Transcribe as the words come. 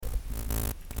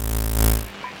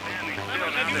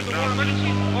use the water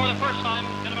emergency for the first time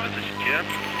in about... This is Jim,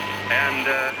 and,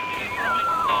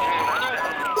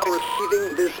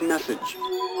 Receiving this message.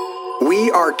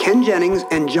 We are Ken Jennings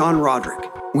and John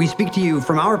Roderick. We speak to you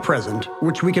from our present,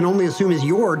 which we can only assume is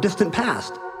your distant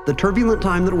past, the turbulent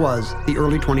time that was the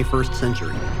early 21st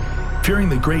century. Fearing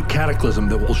the great cataclysm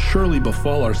that will surely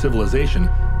befall our civilization,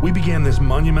 we began this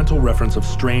monumental reference of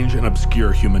strange and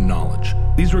obscure human knowledge.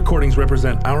 These recordings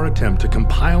represent our attempt to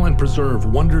compile and preserve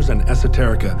wonders and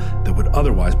esoterica that would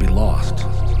otherwise be lost.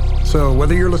 So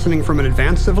whether you're listening from an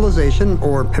advanced civilization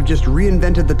or have just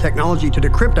reinvented the technology to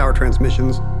decrypt our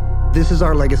transmissions, this is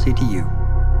our legacy to you.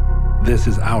 This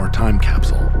is our time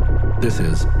capsule. This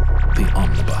is the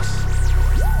Omnibus.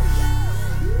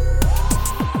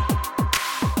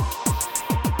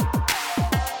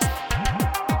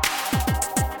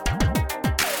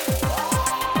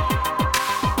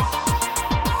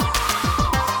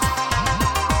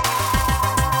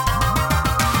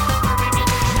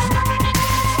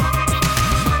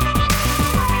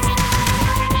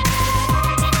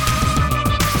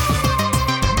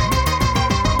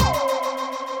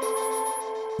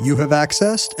 You have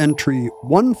accessed entry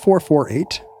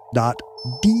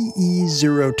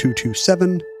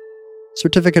 1448.DE0227,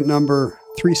 certificate number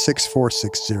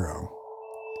 36460.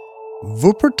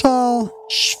 Wuppertal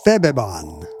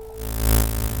Schwebebahn.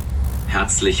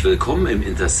 Herzlich willkommen im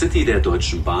Intercity der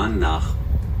Deutschen Bahn nach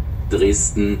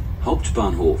Dresden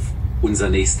Hauptbahnhof. Unser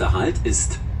nächster Halt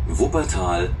ist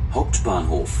Wuppertal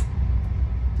Hauptbahnhof.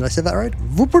 Did I say that right?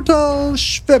 Wuppertal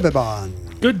Schwebebahn.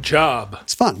 Good job.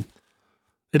 It's fun.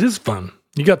 It is fun.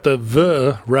 You got the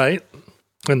V right.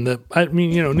 And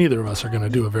neither of us are going to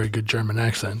do a very good German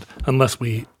accent unless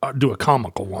we do a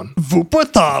comical one.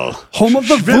 Wuppertal, home of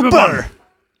the Wupper.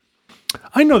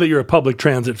 I know that you're a public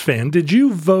transit fan. Did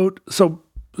you vote? So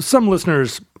some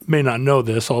listeners may not know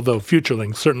this, although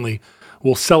Futurelings certainly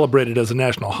will celebrate it as a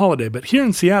national holiday. But here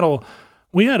in Seattle,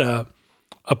 we had a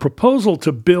proposal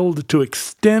to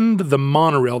extend the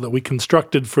monorail that we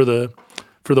constructed for the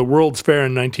World's Fair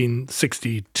in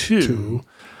 1962.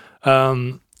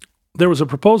 There was a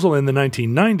proposal in the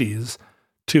 1990s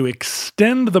to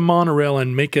extend the monorail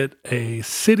and make it a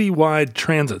citywide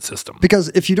transit system. Because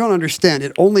if you don't understand,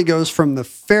 it only goes from the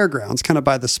fairgrounds, kind of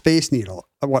by the Space Needle,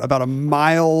 about a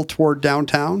mile toward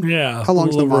downtown? Yeah, how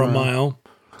long's the over monorail? a mile.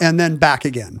 And then back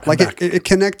again. It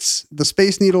connects the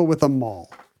Space Needle with a mall.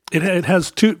 It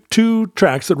has two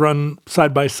tracks that run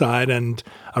side by side, and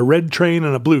a red train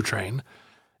and a blue train.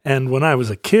 And when I was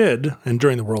a kid, and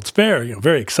during the World's Fair,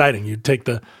 very exciting. You'd take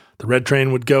the red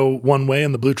train would go one way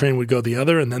and the blue train would go the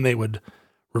other, and then they would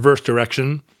reverse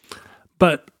direction.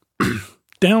 But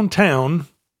downtown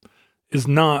is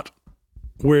not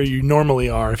where you normally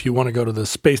are if you want to go to the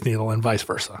Space Needle and vice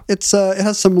versa. It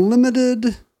has some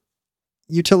limited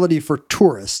utility for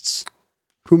tourists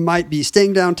who might be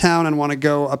staying downtown and want to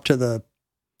go up to the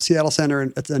Seattle Center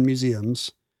and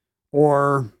museums,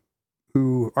 or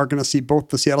who are going to see both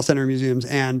the Seattle Center Museums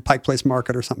and Pike Place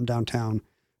Market or something downtown.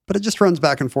 But it just runs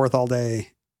back and forth all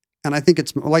day. And I think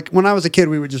it's like when I was a kid,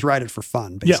 we would just ride it for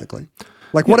fun, basically.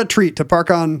 Yeah. What a treat to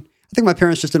park on. I think my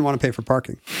parents just didn't want to pay for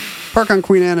parking. Park on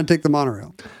Queen Anne and take the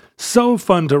monorail. So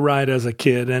fun to ride as a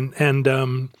kid. And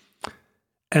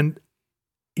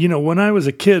when I was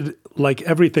a kid, like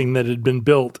everything that had been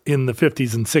built in the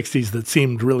 50s and 60s that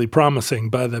seemed really promising,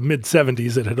 by the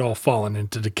mid-70s, it had all fallen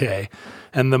into decay.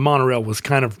 And the monorail was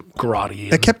kind of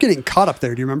grotty. It kept getting caught up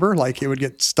there. Do you remember? Like it would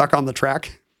get stuck on the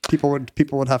track. People would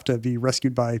have to be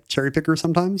rescued by cherry pickers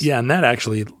sometimes. Yeah, and that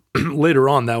actually later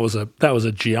on that was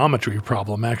a geometry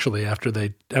problem actually after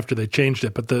they changed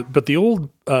it. But the old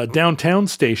downtown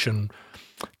station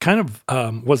kind of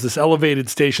was this elevated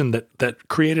station that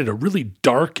created a really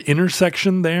dark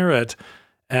intersection there at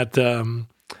what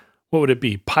would it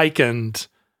be, Pike and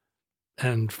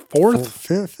Fourth?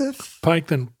 Fifth?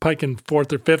 Pike and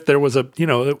Fourth or Fifth. There was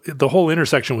the whole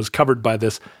intersection was covered by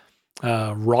this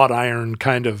wrought iron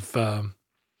kind of,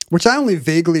 which I only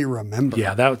vaguely remember.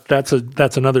 Yeah,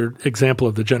 that's another example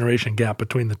of the generation gap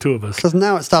between the two of us. Because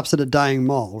now it stops at a dying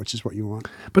mall, which is what you want.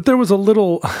 But there was a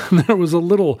little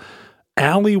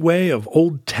alleyway of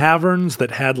old taverns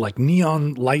that had like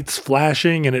neon lights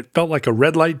flashing, and it felt like a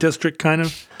red light district kind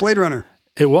of. Blade Runner.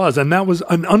 It was,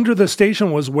 and under the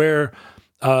station was where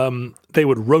they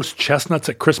would roast chestnuts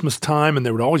at Christmas time, and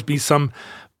there would always be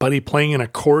somebody playing an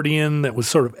accordion that was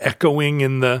sort of echoing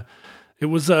in the. It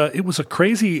was a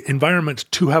crazy environment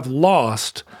to have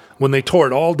lost when they tore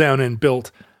it all down and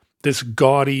built this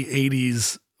gaudy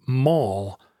 80s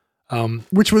mall.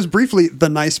 Which was briefly the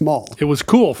Nice Mall. It was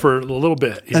cool for a little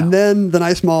bit. Yeah. And then the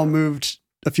Nice Mall moved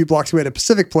a few blocks away to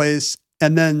Pacific Place,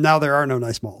 and then now there are no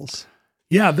Nice Malls.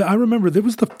 Yeah, I remember there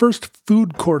was the first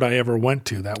food court I ever went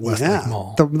to, that Westlake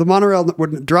Mall. The monorail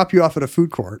would drop you off at a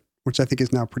food court, which I think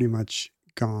is now pretty much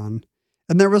gone.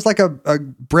 And there was like a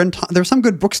there was some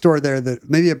good bookstore there, that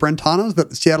maybe a Brentano's,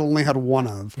 that Seattle only had one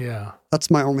of. Yeah. That's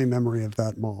my only memory of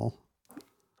that mall.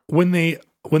 When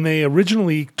they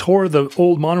originally tore the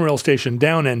old monorail station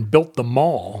down and built the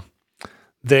mall,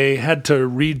 they had to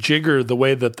rejigger the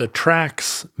way that the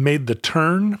tracks made the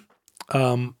turn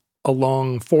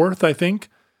along 4th, I think.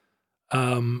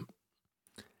 And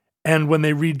when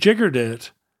they rejiggered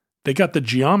it, they got the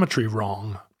geometry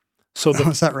wrong. So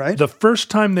Is that right? The first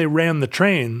time they ran the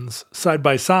trains side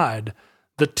by side,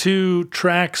 the two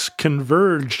tracks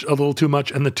converged a little too much,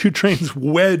 and the two trains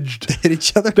wedged. They hit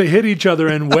each other? They hit each other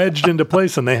and wedged into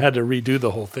place, and they had to redo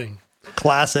the whole thing.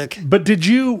 Classic. But did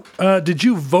you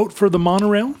vote for the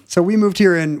monorail? So we moved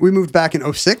back in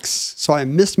 2006, so I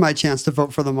missed my chance to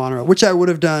vote for the monorail, which I would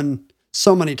have done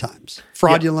so many times.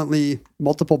 Fraudulently,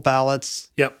 multiple ballots,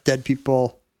 dead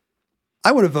people.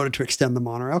 I would have voted to extend the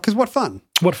monorail, because what fun.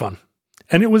 What fun.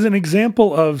 And it was an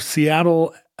example of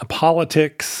Seattle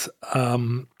politics.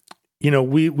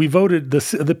 We voted,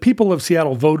 the people of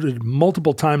Seattle voted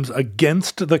multiple times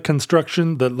against the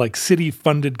construction, the like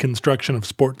city-funded construction of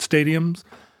sports stadiums,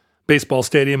 baseball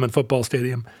stadium and football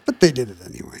stadium. But they did it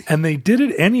anyway. And they did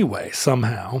it anyway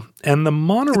somehow. And the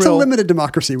monorail... It's a limited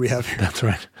democracy we have here. That's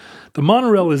right. The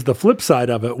monorail is the flip side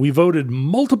of it. We voted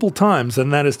multiple times,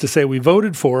 and that is to say we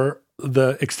voted for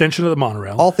the extension of the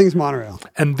monorail. All things monorail.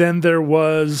 And then there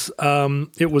was,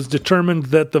 it was determined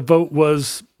that the vote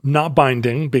was not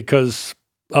binding because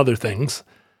other things,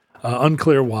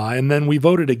 unclear why. And then we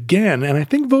voted again, and I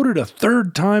think voted a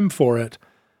third time for it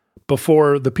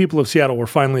before the people of Seattle were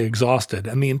finally exhausted.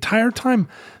 And the entire time,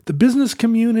 the business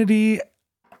community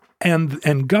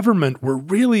and government were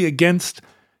really against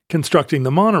constructing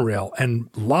the monorail and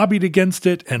lobbied against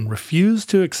it and refused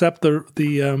to accept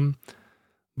the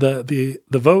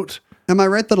vote. Am I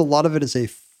right that a lot of it is a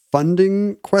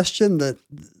funding question, that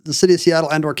the city of Seattle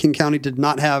and or King County did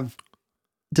not have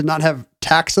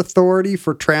tax authority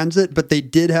for transit, but they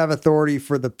did have authority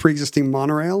for the pre-existing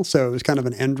monorail? So it was kind of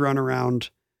an end run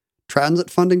around transit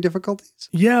funding difficulties?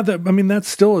 Yeah, that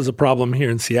still is a problem here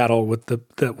in Seattle with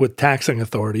taxing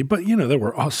authority. But, there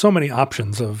were so many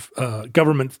options of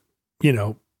government,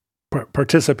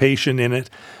 participation in it.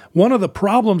 One of the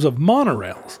problems of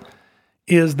monorails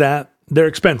is that they're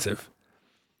expensive.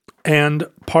 And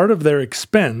part of their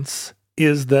expense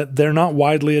is that they're not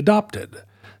widely adopted.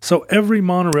 So every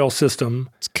monorail system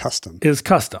is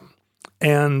custom.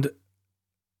 And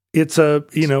it's so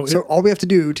all we have to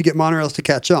do to get monorails to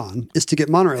catch on is to get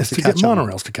monorails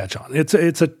to catch on.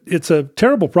 It's a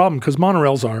terrible problem, because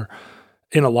monorails are,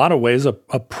 in a lot of ways, a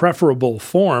preferable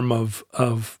form of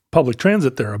public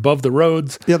transit. They're above the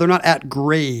roads. Yeah, they're not at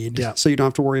grade, yeah. So you don't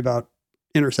have to worry about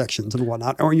intersections and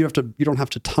whatnot, or you don't have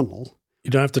to tunnel. You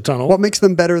don't have to tunnel. What makes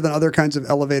them better than other kinds of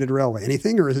elevated railway?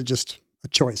 Anything, or is it just a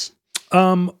choice?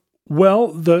 Well,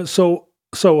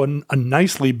 a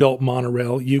nicely built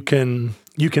monorail you can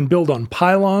build on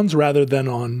pylons rather than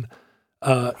on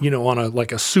on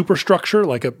a superstructure,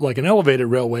 like an elevated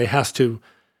railway has to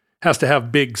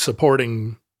have big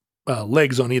supporting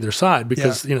legs on either side,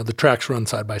 because the tracks run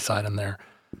side by side, and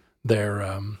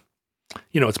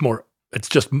it's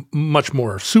just much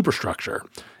more superstructure.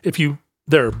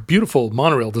 There are beautiful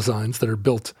monorail designs that are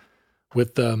built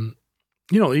with,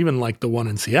 even like the one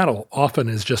in Seattle, often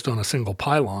is just on a single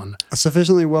pylon. A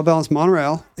sufficiently well-balanced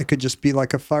monorail, it could just be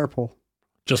like a fire pole.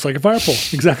 Just like a fire pole,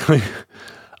 exactly.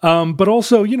 But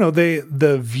also,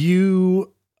 the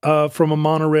view from a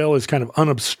monorail is kind of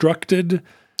unobstructed.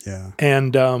 Yeah.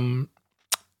 And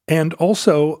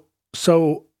also,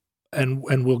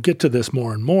 and we'll get to this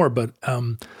more and more, but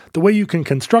the way you can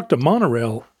construct a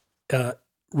monorail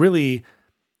really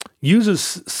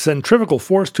uses centrifugal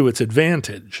force to its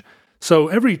advantage. So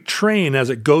every train, as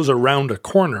it goes around a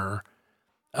corner,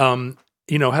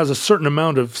 has a certain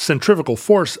amount of centrifugal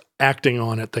force acting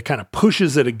on it that kind of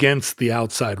pushes it against the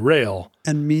outside rail.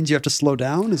 And means you have to slow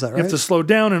down? Is that right? You have to slow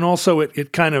down, and also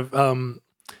it kind of,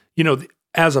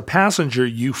 as a passenger,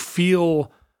 you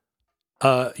feel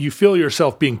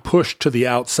yourself being pushed to the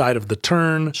outside of the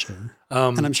turn. Sure.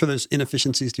 And I'm sure there's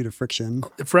inefficiencies due to friction.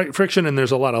 Friction, and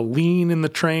there's a lot of lean in the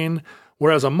train.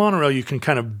 Whereas a monorail, you can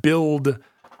kind of build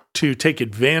to take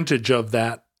advantage of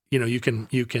that. You can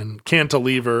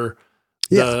cantilever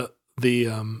or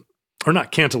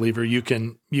not cantilever. You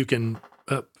can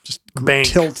just bank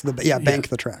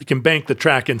the track. You can bank the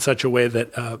track in such a way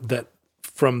that that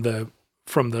from the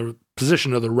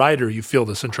position of the rider, you feel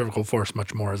the centrifugal force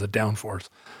much more as a downforce.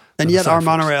 And yet our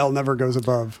monorail never goes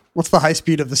above. What's the high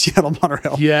speed of the Seattle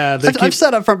monorail? Yeah, I've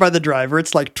sat up front by the driver.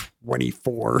 It's like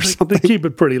 24 or something. They keep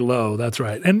it pretty low. That's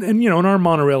right. And and our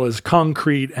monorail is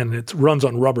concrete and it runs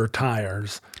on rubber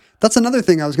tires. That's another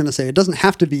thing I was going to say. It doesn't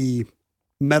have to be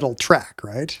metal track,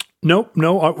 right? No.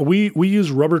 We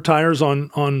use rubber tires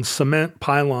on cement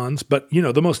pylons, but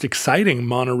the most exciting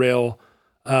monorail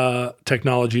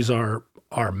technologies are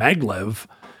maglev,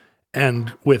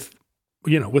 and with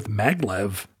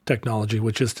maglev technology,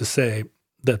 which is to say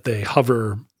that they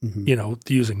hover,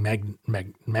 using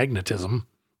magnetism.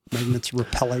 Magnets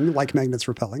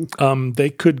repelling. They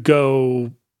could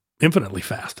go infinitely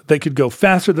fast. They could go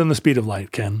faster than the speed of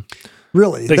light, Ken.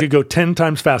 Really? They could go 10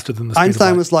 times faster than the speed of light.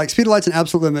 Einstein was like, speed of light's an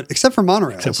absolute limit, except for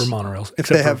monorails. If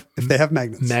they have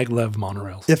magnets. Maglev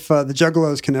monorails. If the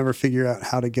Juggalos can ever figure out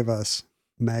how to give us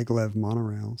maglev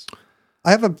monorails.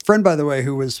 I have a friend, by the way,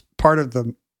 who was part of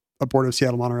the Abortive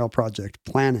Seattle Monorail project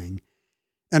planning.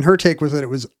 And her take was that it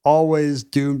was always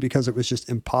doomed because it was just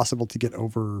impossible to get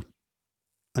over,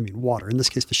 water. In this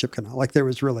case, the ship canal. Like there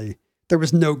was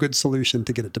no good solution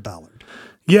to get it to Ballard.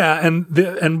 Yeah,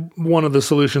 and one of the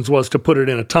solutions was to put it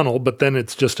in a tunnel, but then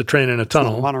it's just a train in a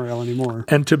tunnel. It's not a monorail anymore.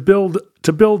 And to build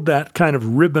that kind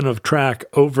of ribbon of track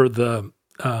over the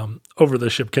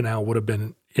ship canal would have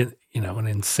been an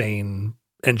insane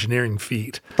engineering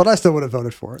feat. But I still would have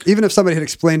voted for it. Even if somebody had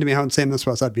explained to me how insane this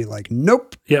was, I'd be like,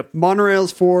 nope. Yep.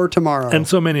 Monorails for tomorrow. And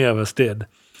so many of us did.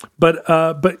 But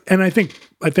I think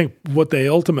what they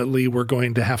ultimately were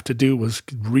going to have to do was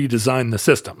redesign the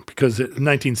system, because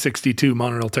 1962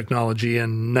 monorail technology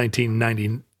and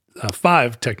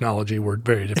 1995 technology were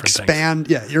very different things.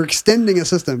 Yeah, you're extending a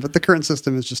system, but the current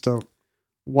system is just a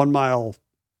 1 mile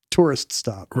tourist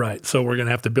stop. Right. So we're going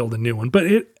to have to build a new one. But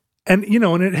it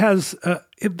has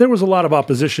there was a lot of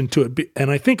opposition to it, and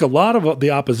I think a lot of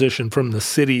the opposition from the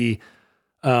city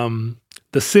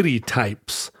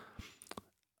types.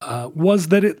 Was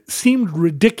that it seemed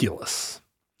ridiculous.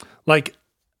 Like,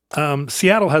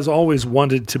 Seattle has always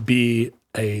wanted to be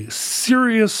a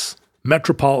serious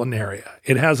metropolitan area.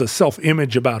 It has a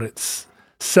self-image about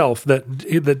itself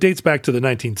that dates back to the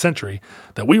 19th century,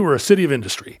 that we were a city of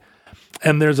industry.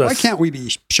 And why can't we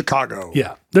be Chicago?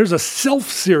 Yeah. There's a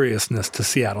self-seriousness to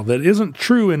Seattle that isn't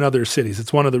true in other cities.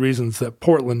 It's one of the reasons that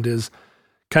Portland is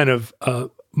kind of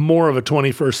more of a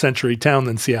 21st century town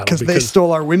than Seattle. Because they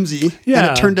stole our whimsy. Yeah.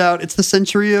 And it turned out it's the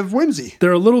century of whimsy.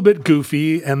 They're a little bit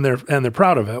goofy and they're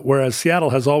proud of it, whereas Seattle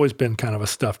has always been kind of a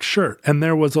stuffed shirt. And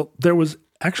there was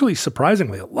actually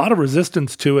surprisingly a lot of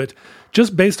resistance to it,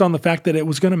 just based on the fact that it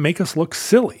was going to make us look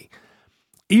silly.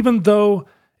 Even though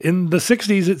in the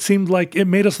 60s it seemed like it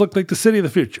made us look like the city of the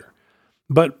future.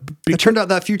 But it turned out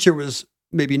that future was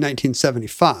maybe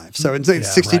 1975. So in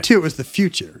 1962 it was the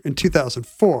future. In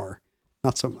 2004,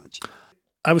 not so much.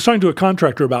 I was talking to a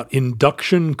contractor about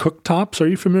induction cooktops. Are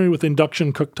you familiar with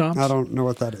induction cooktops? I don't know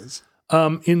what that is.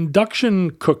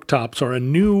 Induction cooktops are a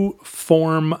new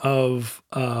form of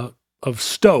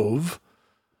stove,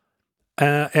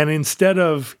 and instead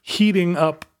of heating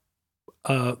up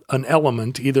an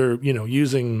element, either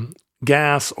using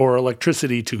gas or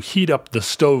electricity to heat up the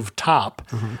stove top,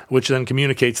 which then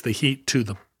communicates the heat to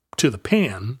the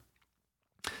pan,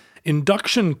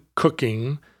 induction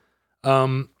cooking.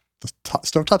 The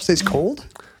stovetop stays cold?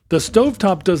 The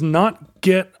stovetop does not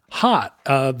get hot.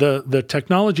 The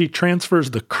technology transfers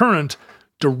the current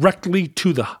directly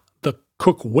to the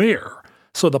cookware.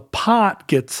 So the pot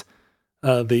gets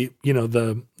the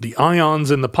ions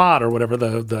in the pot, or whatever,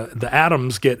 the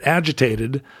atoms get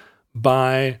agitated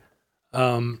by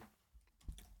the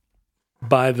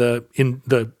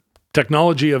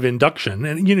technology of induction.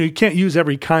 And you can't use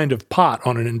every kind of pot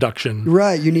on an induction.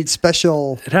 Right, you need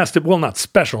special. It has to, well, not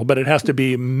special, but it has to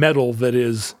be metal that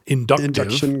is inductive.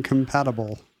 Induction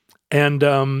compatible. And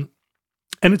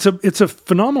it's a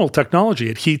phenomenal technology.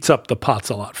 It heats up the pots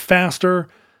a lot faster.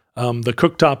 The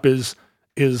cooktop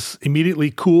is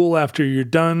immediately cool after you're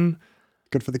done.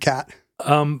 Good for the cat.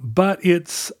 But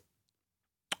it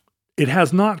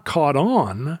has not caught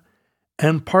on.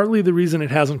 And partly the reason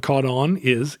it hasn't caught on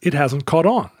is it hasn't caught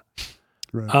on.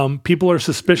 Right. People are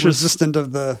suspicious. Resistant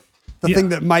of the thing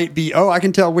that might be, I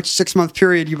can tell which 6-month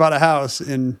period you bought a house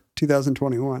in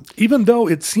 2021. Even though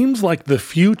it seems like the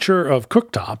future of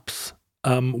cooktops,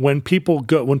 when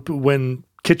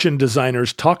kitchen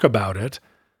designers talk about it,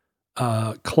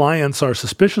 clients are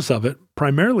suspicious of it,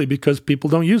 primarily because people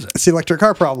don't use it. It's the electric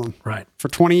car problem. Right. For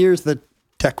 20 years, the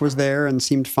tech was there and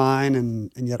seemed fine,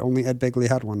 and yet only Ed Begley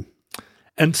had one.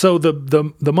 And so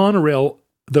the monorail,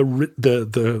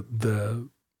 the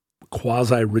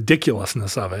quasi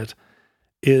ridiculousness of it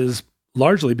is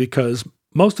largely because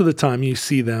most of the time you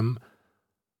see them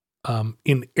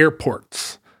in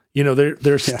airports. You know,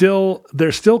 they're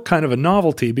still kind of a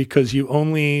novelty because you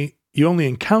only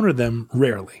encounter them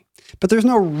rarely. But there's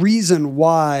no reason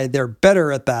why they're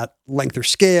better at that length or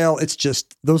scale. It's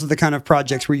just those are the kind of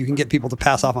projects where you can get people to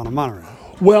pass off on a monorail.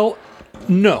 Well,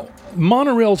 no.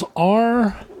 Monorails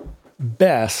are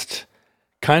best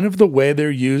kind of the way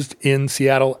they're used in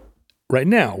Seattle right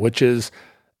now, which is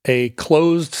a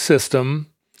closed system,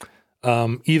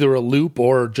 either a loop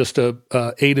or just a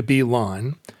to B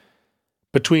line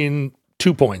between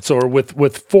 2 points or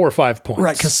with 4 or 5 points.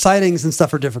 Right, because sightings and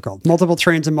stuff are difficult. Multiple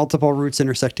trains and multiple routes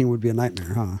intersecting would be a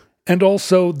nightmare, huh? And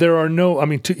also there are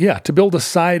to build a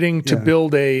siding, to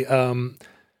build a,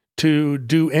 to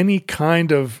do any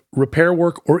kind of repair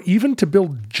work or even to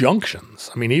build junctions.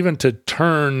 I mean, even to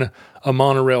turn a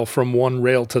monorail from one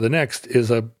rail to the next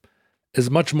is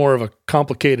much more of a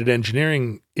complicated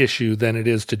engineering issue than it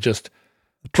is to just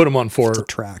put them on 4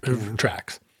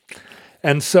 tracks.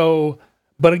 And so,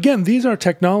 but again, these are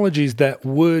technologies that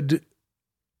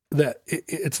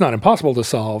it's not impossible to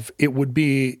solve. It would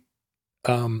be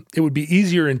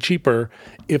easier and cheaper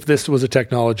if this was a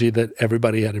technology that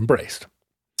everybody had embraced.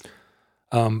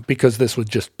 Because this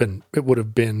would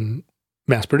have been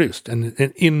mass produced, and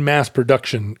in mass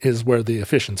production is where the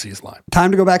efficiencies lie.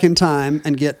 Time to go back in time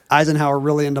and get Eisenhower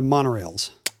really into monorails.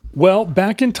 Well,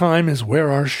 back in time is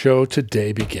where our show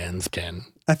today begins, Ken.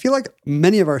 I feel like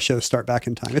many of our shows start back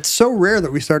in time. It's so rare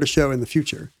that we start a show in the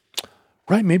future.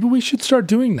 Right. Maybe we should start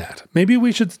doing that. Maybe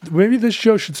this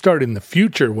show should start in the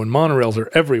future when monorails are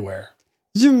everywhere.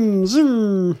 Zoom,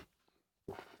 zoom.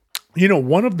 You know,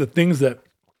 one of the things that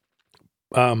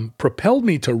propelled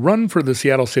me to run for the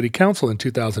Seattle City Council in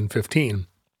 2015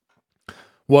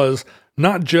 was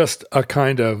not just a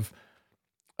kind of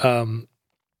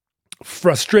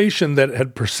frustration that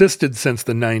had persisted since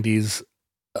the 90s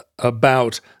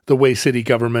about the way city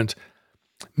government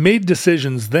made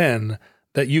decisions then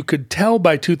that you could tell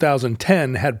by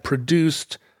 2010 had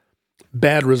produced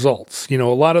bad results. You know,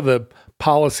 a lot of the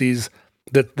policies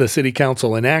that the city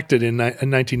council enacted in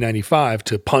 1995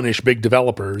 to punish big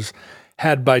developers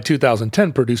had by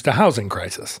 2010 produced a housing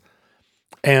crisis.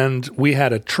 And we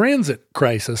had a transit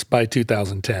crisis by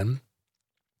 2010.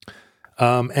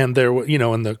 And there were,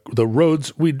 and the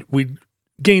roads, we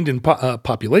gained in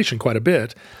population quite a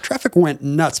bit. Traffic went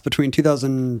nuts between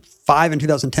 2005 and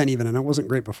 2010 even, and it wasn't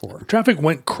great before. Traffic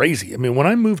went crazy. I mean, when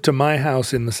I moved to my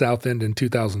house in the South End in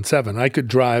 2007, I could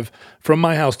drive from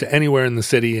my house to anywhere in the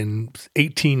city in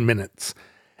 18 minutes.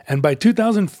 And by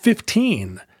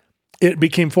 2015, it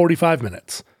became 45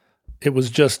 minutes. It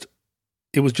was just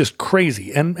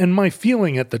crazy. And my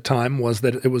feeling at the time was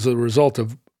that it was a result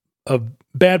of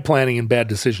bad planning and bad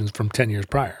decisions from 10 years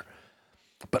prior.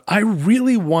 But I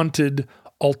really wanted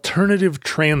alternative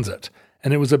transit,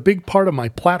 and it was a big part of my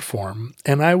platform.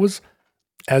 And I was,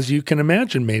 as you can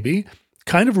imagine, maybe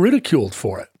kind of ridiculed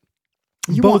for it.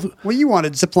 You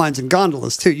wanted zip lines and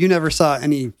gondolas too. You never saw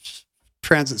any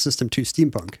transit system too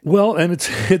steampunk. Well, and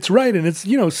it's right. And it's,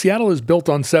 Seattle is built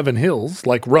on 7 hills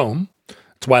like Rome.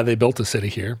 That's why they built a city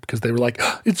here, because they were like,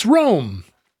 it's Rome.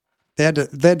 They had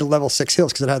to level 6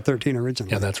 hills because it had 13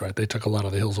 originally. Yeah, that's right. They took a lot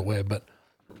of the hills away, but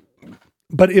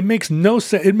it makes no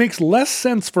sense. It makes less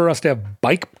sense for us to have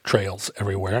bike trails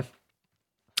everywhere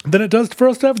than it does for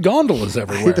us to have gondolas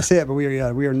everywhere. I hate to say it, but we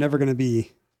are never going to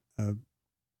be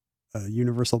a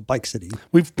universal bike city.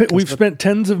 We've spent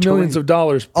tens of millions of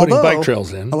dollars putting bike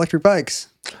trails in. Electric bikes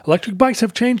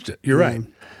have changed it. You're right.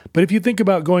 But if you think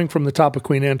about going from the top of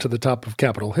Queen Anne to the top of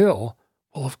Capitol Hill,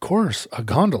 well, of course, a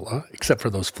gondola, except for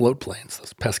those float planes,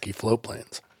 those pesky float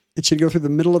planes. It should go through the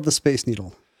middle of the Space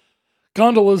Needle.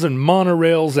 Gondolas and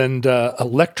monorails and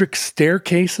electric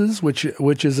staircases, which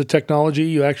is a technology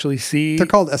you actually see. They're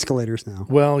called escalators now.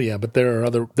 Well, yeah, but there are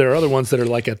other ones that are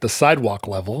like at the sidewalk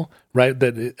level, right?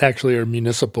 That actually are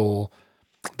municipal.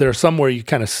 There are some where you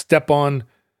kind of step on.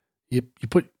 You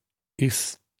put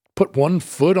 1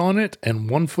 foot on it and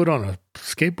 1 foot on a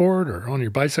skateboard or on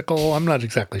your bicycle. I'm not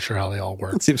exactly sure how they all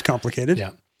work. It seems complicated.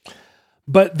 Yeah.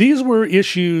 But these were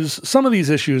issues, some of these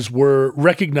issues were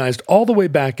recognized all the way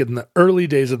back in the early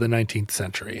days of the 19th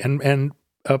century. And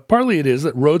partly it is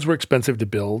that roads were expensive to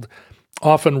build.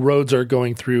 Often roads are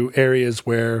going through areas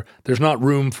where there's not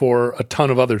room for a ton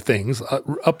of other things,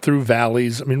 up through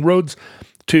valleys. I mean, roads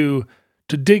to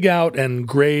dig out and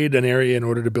grade an area in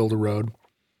order to build a road,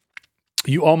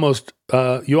 you almost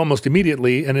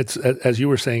immediately, and it's, as you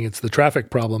were saying, it's the traffic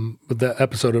problem with the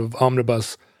episode of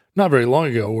Omnibus not very long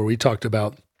ago, where we talked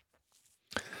about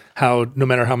how no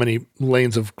matter how many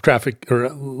lanes of traffic or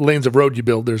lanes of road you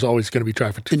build, there's always going to be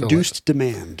traffic to fill it. Induced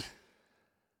demand.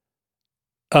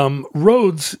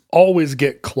 roads always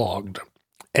get clogged.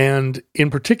 And in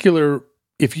particular,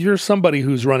 if you're somebody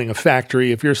who's running a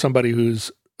factory, if you're somebody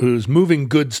who's moving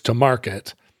goods to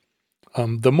market,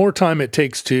 the more time it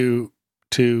takes to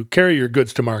carry your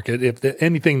goods to market, if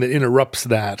anything that interrupts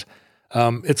that,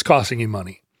 it's costing you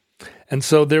money. And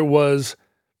so there was,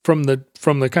 from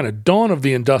the kind of dawn of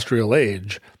the industrial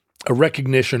age, a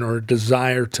recognition or a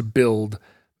desire to build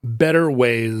better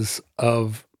ways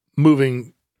of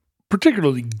moving,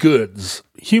 particularly goods.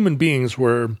 Human beings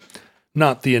were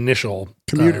not the initial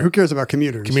Who cares about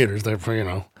commuters? Commuters,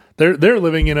 they're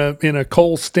living in a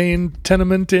coal-stained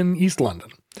tenement in East London.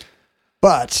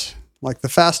 But like the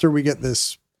faster we get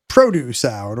this produce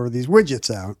out or these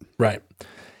widgets out, right?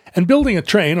 And building a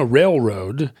train, a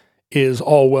railroad, is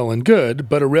all well and good,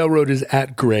 but a railroad is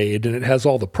at grade, and it has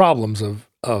all the problems of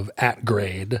at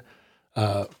grade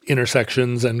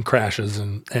intersections and crashes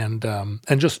and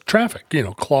just traffic,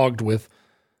 clogged with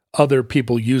other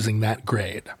people using that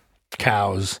grade.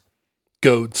 Cows,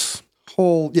 goats.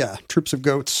 Troops of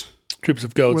goats. Troops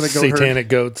of goats, satanic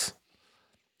goats.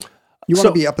 You want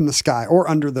to be up in the sky or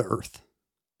under the earth.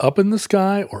 Up in the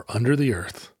sky or under the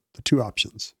earth. The two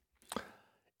options.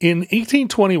 In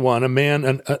 1821, a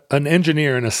man, an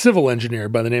engineer and a civil engineer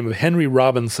by the name of Henry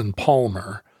Robinson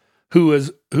Palmer, who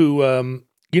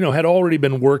had already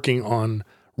been working on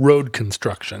road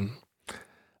construction,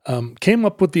 came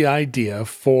up with the idea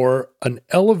for an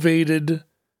elevated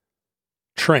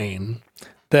train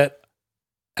that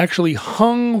actually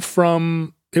hung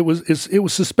from, it was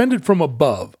suspended from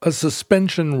above, a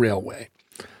suspension railway.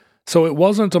 So it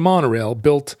wasn't a monorail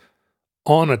built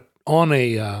on a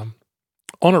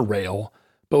rail,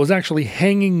 but was actually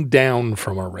hanging down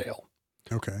from a rail.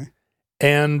 Okay.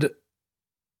 And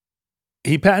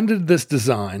he patented this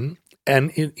design, and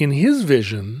in his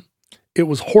vision, it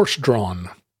was horse-drawn.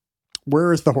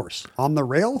 Where is the horse? On the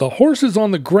rail? The horse is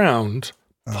on the ground,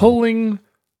 pulling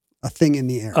a thing in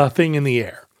the air.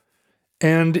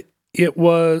 And it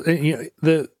was,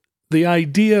 the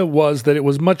idea was that it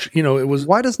was much, it was...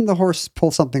 Why doesn't the horse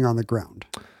pull something on the ground?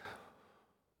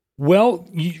 Well,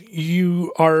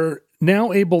 you are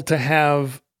now able to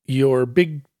have your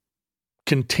big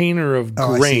container of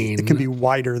grain. It can be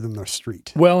wider than the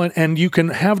street. Well, and you can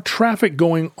have traffic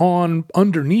going on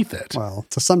underneath it. Well,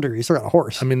 to some degree, you still got a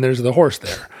horse. I mean, there's the horse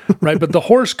there, right? But the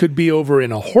horse could be over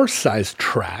in a horse-sized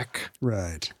track.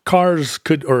 Right. Cars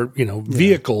could, or,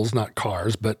 vehicles, not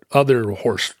cars, but other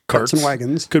horse carts and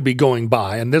wagons could be going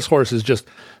by. And this horse is just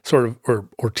sort of,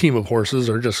 or team of horses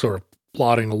are just sort of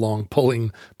plodding along,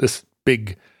 pulling this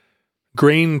big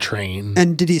grain train.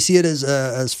 And did he see it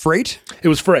as freight? It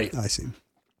was freight. I see.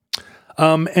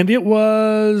 And it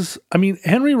was,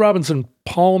 Henry Robinson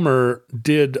Palmer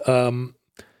did,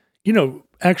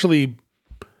 actually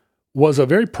was a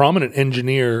very prominent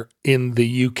engineer in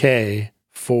the UK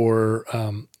for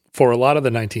a lot of the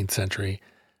 19th century,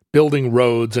 building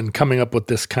roads and coming up with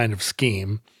this kind of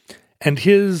scheme. And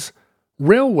his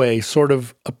railway sort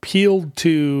of appealed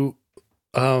to,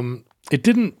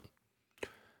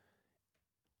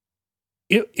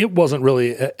 It wasn't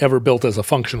really ever built as a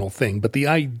functional thing, but the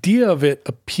idea of it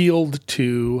appealed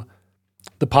to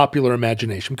the popular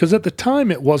imagination because at the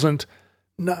time it wasn't,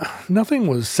 nothing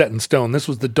was set in stone. This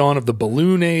was the dawn of the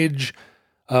balloon age.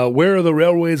 Where are the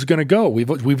railways going to go?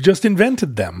 We've just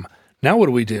invented them. Now what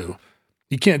do we do?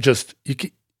 You can't just,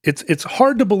 it's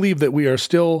hard to believe that we are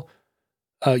still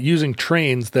using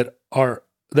trains that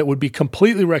would be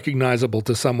completely recognizable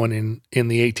to someone in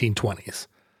the 1820s.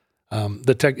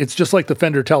 It's just like the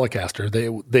Fender Telecaster.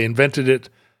 They invented it,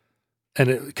 and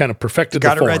it kind of perfected the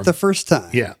form. Got it right the first time.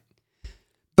 Yeah,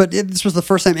 but this was the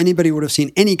first time anybody would have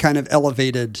seen any kind of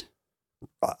elevated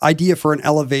idea for an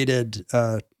elevated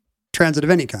transit of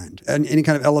any kind, and any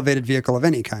kind of elevated vehicle of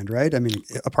any kind, right? I mean,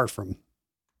 apart from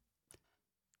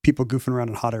people goofing around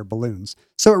in hot air balloons.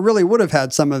 So it really would have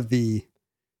had some of the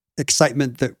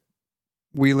excitement that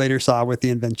we later saw with the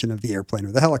invention of the airplane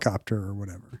or the helicopter or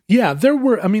whatever. Yeah, there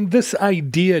were, this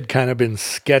idea had kind of been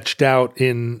sketched out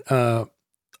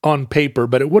on paper,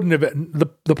 but it wouldn't have,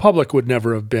 the public would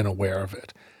never have been aware of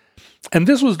it. And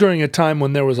this was during a time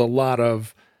when there was a lot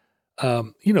of,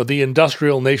 the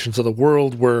industrial nations of the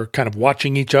world were kind of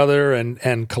watching each other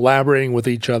and collaborating with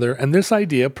each other. And this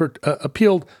idea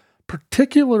appealed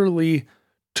particularly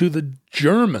to the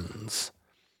Germans.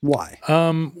 Why?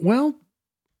 In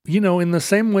the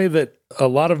same way that a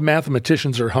lot of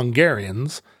mathematicians are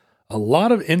Hungarians, a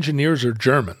lot of engineers are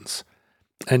Germans.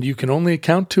 And you can only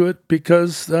account to it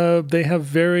because they have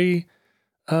very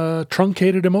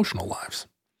truncated emotional lives.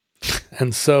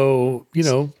 And so,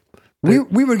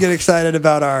 we would get excited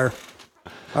about our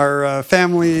our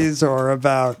families or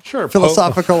about Sure,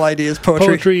 philosophical ideas,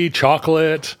 poetry.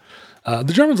 chocolate.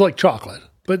 The Germans like chocolate,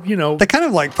 but They kind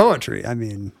of like poetry. I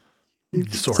mean,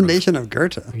 it's sort a of. nation of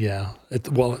Goethe. Yeah.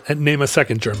 And name a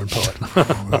second German poet.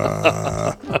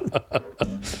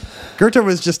 Goethe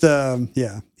was just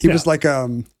he was like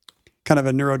kind of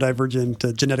a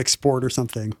neurodivergent genetic sport or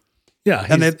something. Yeah,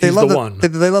 And they he's love the that- one.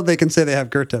 They love they can say they have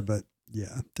Goethe, but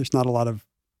yeah, there's not a lot of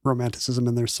romanticism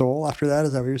in their soul after that.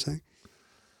 Is that what you're saying?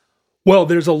 Well,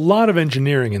 there's a lot of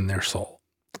engineering in their soul,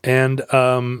 and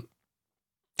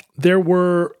there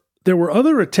were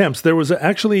other attempts. There was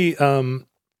actually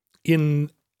in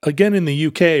the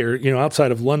UK or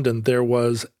outside of London, there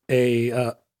was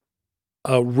a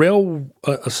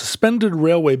suspended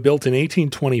railway built in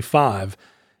 1825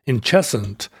 in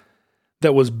Cheshunt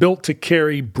that was built to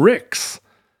carry bricks.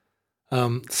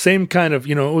 Same kind of,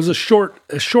 it was a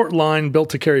short line built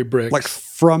to carry bricks, Like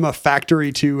from a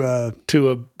factory to a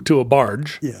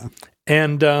barge. yeah.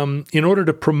 And in order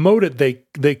to promote it,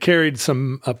 they carried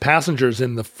some passengers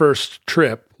in the first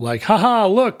trip. Like, haha,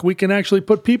 look, we can actually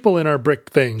put people in our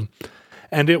brick thing.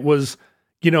 And it was,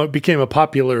 it became a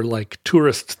popular like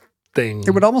tourist thing.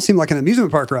 It would almost seem like an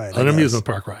amusement park ride. I An guess. amusement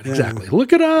park ride, exactly.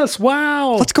 Look at us,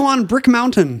 wow. Let's go on Brick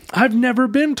Mountain. I've never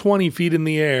been 20 feet in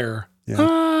the air. Yeah.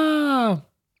 Ah.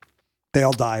 They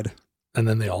all died. And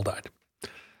then they all died.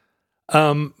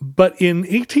 But in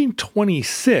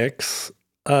 1826,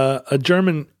 a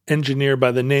German engineer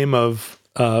by the name of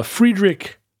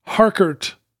Friedrich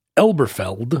Harkert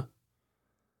Elberfeld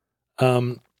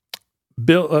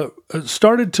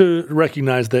started to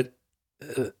recognize that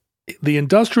the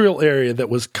industrial area that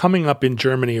was coming up in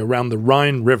Germany around the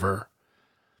Rhine River,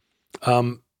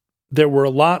 there were a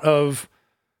lot of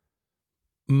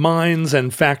mines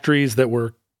and factories that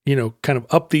were, kind of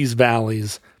up these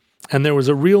valleys. And there was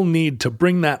a real need to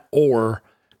bring that ore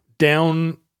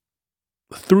down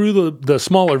through the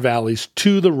smaller valleys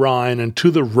to the Rhine and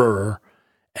to the Ruhr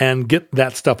and get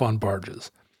that stuff on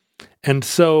barges. And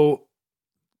so,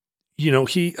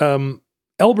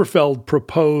 Elberfeld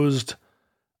proposed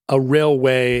a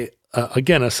railway,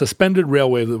 again, a suspended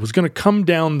railway that was going to come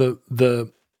down the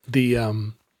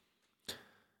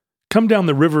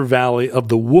river valley of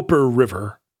the Wupper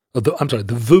River, the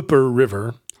Wupper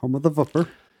River. Home of the Wupper.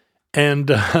 And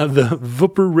the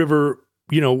Wupper River,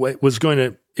 it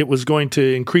was going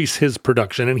to increase his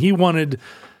production, and he wanted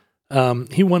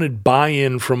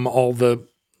buy-in from all the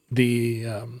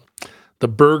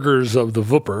burghers of the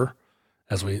Wupper,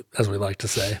 as we like to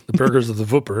say, the burghers of the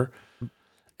Wupper,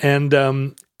 and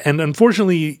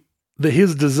unfortunately,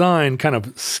 his design kind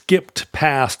of skipped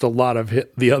past a lot of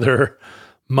the other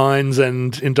mines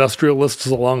and industrialists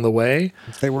along the way.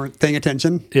 They weren't paying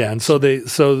attention. Yeah, and so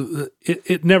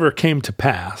it never came to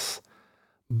pass.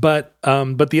 But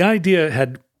the idea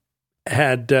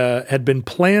had been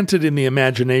planted in the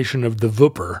imagination of the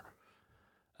Wupper.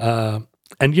 And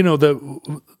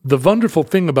the wonderful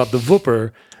thing about the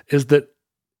Wupper is that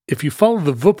if you follow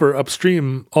the Wupper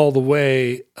upstream all the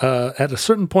way, at a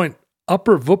certain point,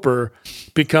 Upper Wupper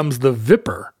becomes the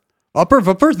Wipper. Upper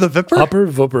Wupper is the Wipper? Upper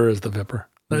Wupper is the Wipper.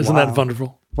 Isn't that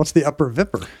wonderful? What's the Upper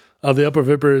Wipper? The Upper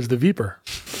Wipper is the Wieper.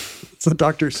 It's the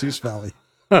Dr. Seuss Valley.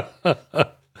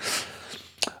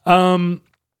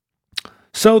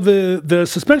 So the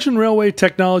suspension railway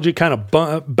technology kind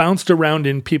of bounced around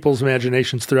in people's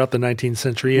imaginations throughout the 19th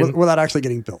century. And Without actually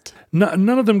getting built. none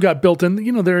of them got built. And,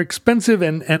 they're expensive.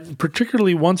 And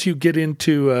particularly once you get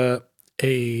into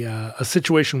a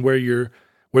situation where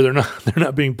they're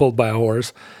not being pulled by a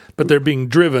horse, but they're being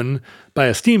driven by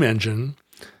a steam engine,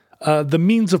 the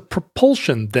means of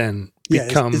propulsion then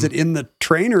become... Is it in the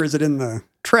train or is it in the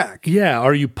track? Yeah.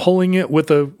 Are you pulling it with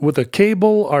a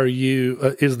cable? Are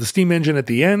you, is the steam engine at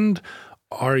the end?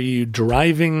 Are you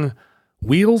driving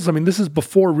wheels? I mean, this is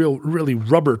before really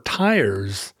rubber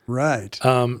tires. Right.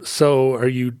 So are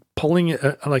you pulling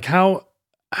it, like how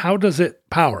does it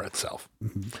power itself?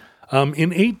 Mm-hmm. In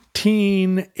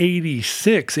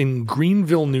 1886 in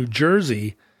Greenville, New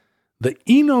Jersey, the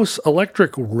Enos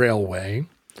Electric Railway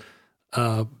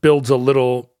builds a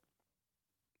little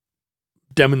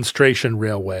demonstration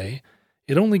railway.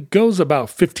 It only goes about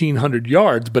 1,500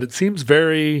 yards, but it seems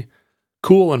very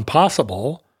cool and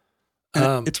possible.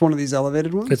 It's one of these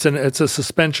elevated ones? It's a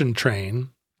suspension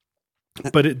train,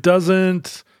 but it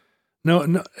doesn't.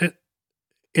 It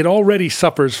already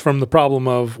suffers from the problem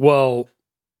of, well,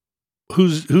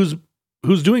 who's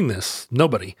doing this?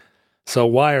 Nobody. So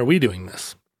why are we doing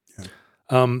this? Yeah.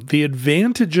 The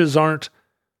advantages aren't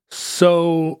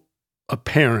so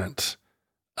apparent.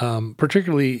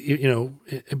 Particularly,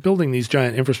 building these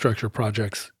giant infrastructure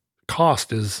projects,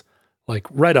 cost is like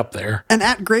right up there. And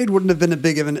at grade wouldn't have been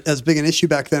as big an issue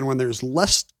back then when there's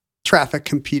less traffic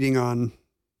competing on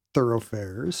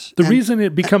thoroughfares. The reason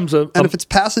it becomes and if it's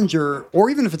passenger or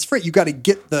even if it's freight, you got to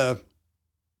get the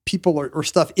people or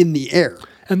stuff in the air,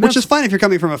 and which is fine if you're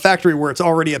coming from a factory where it's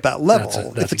already at that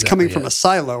level. That's if it's coming from a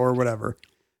silo or whatever,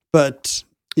 but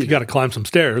you got to climb some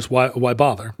stairs. Why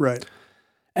bother? Right.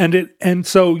 And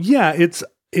so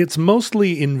it's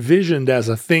mostly envisioned as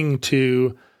a thing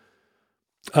to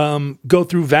go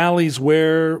through valleys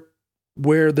where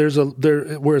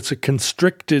it's a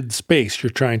constricted space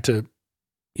you're trying to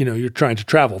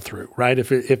travel through, right?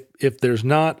 If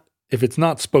it's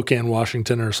not Spokane,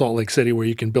 Washington, or Salt Lake City where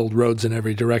you can build roads in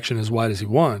every direction as wide as you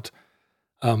want,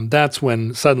 that's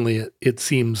when suddenly it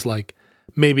seems like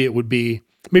maybe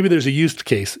there's a use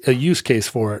case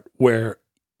for it where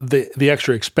the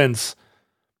extra expense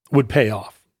would pay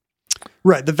off.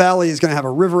 Right. The valley is going to have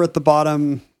a river at the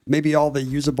bottom. Maybe all the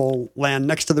usable land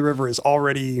next to the river is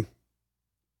already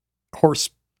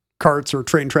horse carts or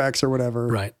train tracks or whatever.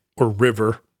 Right. Or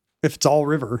river. If it's all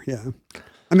river, yeah.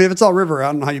 I mean, if it's all river,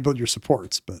 I don't know how you build your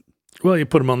supports, but... Well, you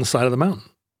put them on the side of the mountain.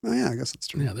 Oh, yeah, I guess that's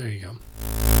true. Yeah, there you go.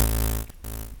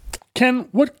 Ken,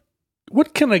 what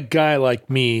can a guy like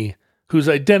me, whose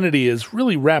identity is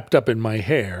really wrapped up in my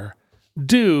hair,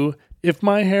 do if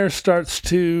my hair starts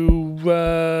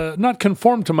to not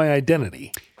conform to my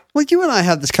identity? Well, you and I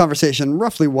have this conversation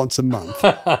roughly once a month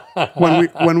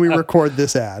when we record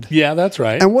this ad. Yeah, that's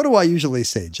right. And what do I usually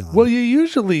say, John? Well, you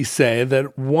usually say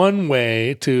that one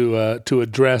way to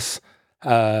address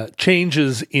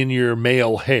changes in your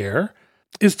male hair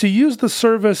is to use the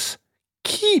service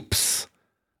Keeps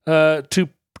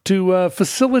to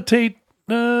facilitate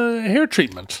hair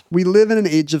treatment. We live in an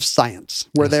age of science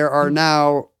where there are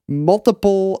now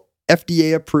multiple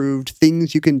FDA-approved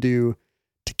things you can do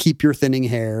to keep your thinning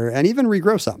hair and even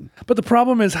regrow some. But the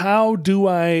problem is, how do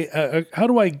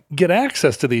I get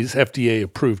access to these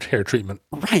FDA-approved hair treatment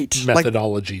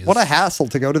methodologies? Like, what a hassle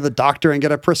to go to the doctor and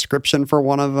get a prescription for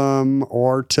one of them,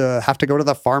 or to have to go to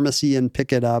the pharmacy and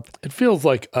pick it up. It feels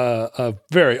like a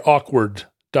very awkward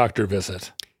doctor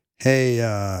visit. Hey,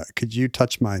 could you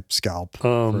touch my scalp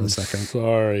for a second?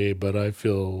 Sorry, but I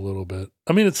feel a little bit.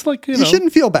 I mean, it's like, you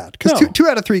shouldn't feel bad because 2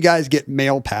 out of 3 guys get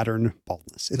male pattern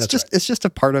baldness. It's just a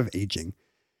part of aging.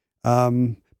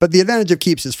 But the advantage of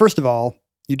Keeps is, first of all,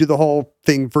 you do the whole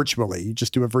thing virtually. You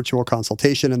just do a virtual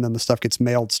consultation, and then the stuff gets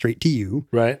mailed straight to you.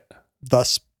 Right.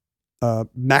 Thus,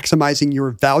 maximizing your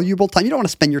valuable time. You don't want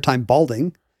to spend your time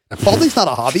balding. Balding's not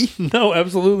a hobby. No,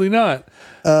 absolutely not.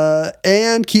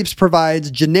 And Keeps provides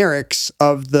generics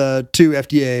of the 2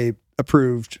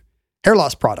 FDA-approved hair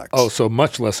loss products. Oh, so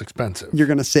much less expensive. You're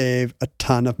going to save a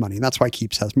ton of money. And that's why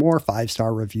Keeps has more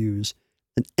 5-star reviews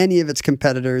than any of its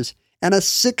competitors, and a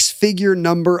 6-figure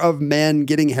number of men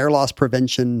getting hair loss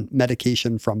prevention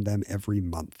medication from them every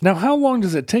month. Now, how long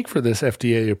does it take for this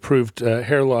FDA-approved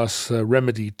hair loss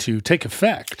remedy to take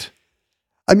effect?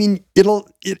 I mean,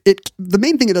 the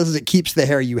main thing it does is it keeps the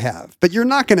hair you have, but you're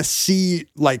not going to see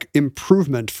like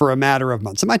improvement for a matter of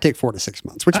months. It might take 4 to 6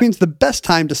 months, which means the best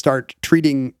time to start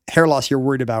treating hair loss you're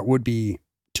worried about would be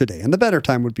today. And the better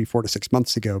time would be 4 to 6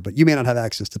 months ago, but you may not have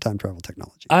access to time travel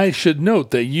technology. I should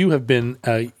note that you have been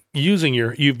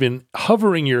you've been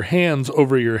hovering your hands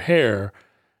over your hair,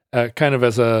 kind of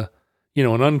as an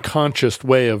unconscious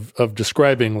way of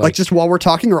describing, like just while we're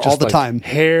talking, or all the time?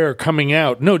 Hair coming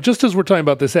out. No, just as we're talking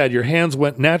about this ad, your hands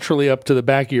went naturally up to the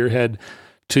back of your head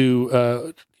to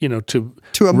a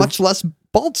much less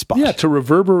bald spot. Yeah, to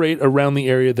reverberate around the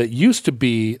area that used to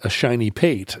be a shiny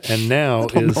pate, and now I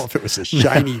don't know if it was a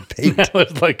shiny pate. Now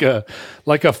it's like a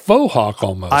faux hawk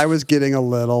almost. I was getting a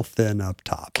little thin up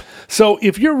top. So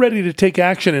if you're ready to take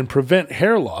action and prevent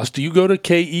hair loss, do you go to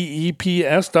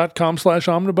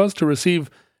keeps.com/omnibus to receive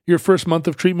your first month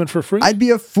of treatment for free? I'd be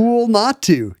a fool not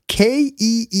to.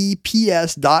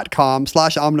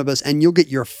 keeps.com/omnibus, and you'll get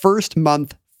your first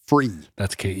month free.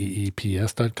 That's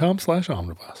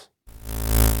keeps.com/omnibus.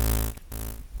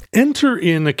 Enter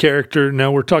in a character.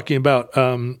 Now we're talking about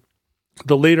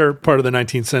the later part of the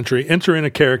 19th century. Enter in a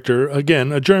character,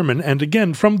 again, a German, and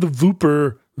again from the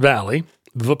Wupper Valley,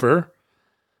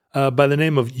 by the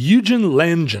name of Eugen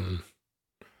Langen.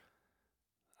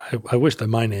 I wish that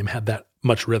my name had that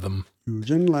much rhythm.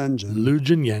 Eugen Langen.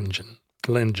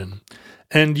 Langen.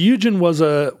 And Eugen was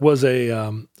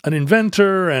an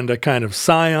inventor and a kind of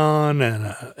scion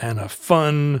and a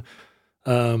fun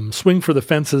swing for the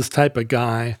fences type of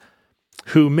guy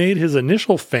who made his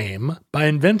initial fame by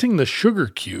inventing the sugar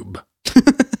cube.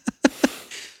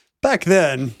 Back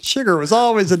then, sugar was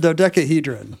always a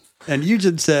dodecahedron. And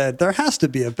Eugen said, there has to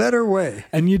be a better way.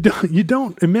 And you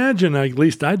don't imagine, at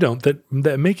least I don't,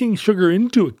 that making sugar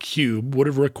into a cube would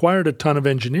have required a ton of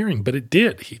engineering, but it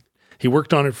did. He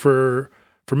worked on it for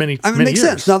many I mean, many it makes years.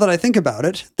 sense. Now that I think about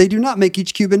it, they do not make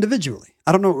each cube individually.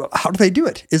 I don't know. How do they do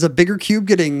it? Is a bigger cube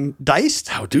getting diced?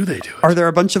 How do they do it? Are there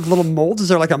a bunch of little molds? Is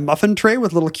there like a muffin tray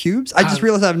with little cubes? I just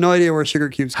realized I have no idea where sugar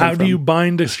cubes come How from. do you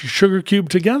bind a sugar cube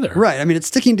together? Right. I mean,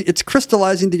 it's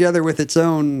crystallizing together with its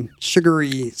own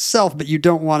sugary self, but you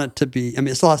don't want it to be, I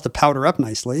mean, it still has to powder up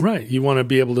nicely. Right. You want to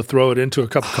be able to throw it into a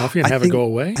cup of coffee and have it go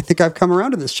away? I think I've come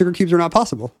around to this. Sugar cubes are not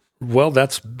possible. Well,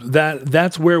 that's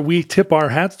where we tip our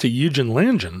hats to Eugen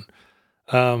Langen.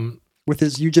 With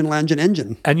his Eugen Langen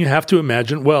engine. And you have to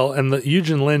imagine, and the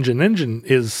Eugen Langen engine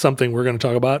is something we're going to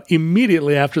talk about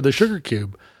immediately after the sugar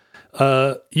cube.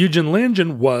 Eugen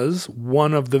Langen was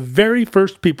one of the very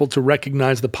first people to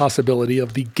recognize the possibility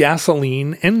of the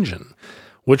gasoline engine,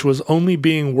 which was only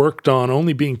being worked on,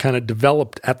 only being kind of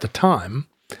developed at the time.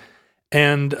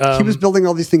 And he was building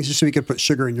all these things just so he could put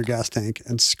sugar in your gas tank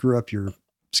and screw up your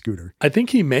scooter. I think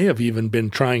he may have even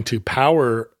been trying to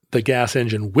power the gas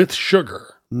engine with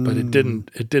sugar, but it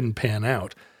didn't pan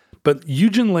out. But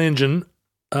Eugen Langen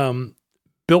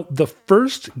built the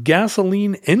first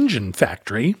gasoline engine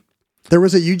factory. There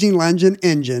was a Eugen Langen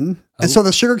engine, and so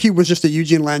the sugar cube was just a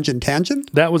Eugen Langen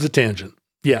tangent? That was a tangent.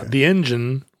 Yeah, okay. The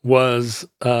engine was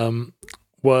he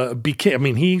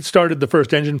started the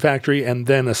first engine factory and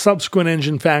then a subsequent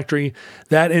engine factory.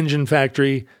 That engine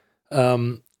factory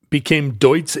became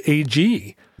Deutz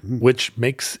AG, which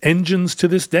makes engines to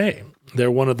this day.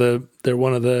 They're one of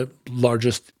the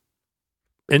largest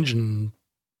engine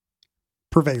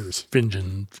purveyors.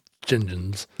 Engines.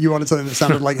 You wanted something that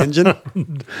sounded like engine?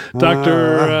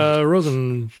 Dr.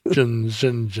 Rosen. I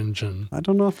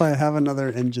don't know if I have another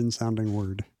engine sounding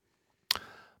word.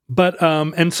 But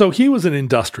and so he was an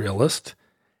industrialist,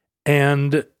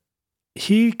 and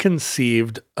he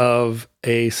conceived of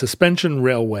a suspension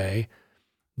railway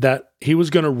that he was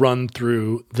going to run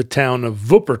through the town of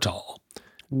Wuppertal.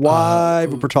 Why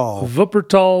Wuppertal?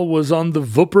 Wuppertal was on the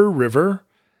Wupper River,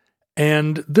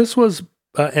 and this was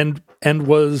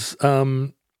was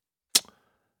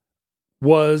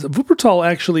Wuppertal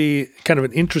actually kind of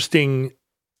an interesting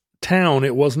town.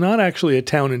 It was not actually a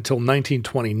town until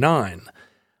 1929.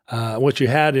 What you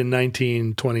had in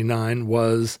 1929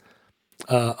 was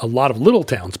a lot of little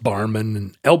towns, Barmen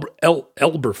and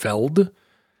Elberfeld,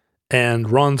 and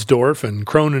Ronsdorf and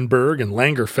Kronenberg and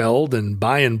Langerfeld and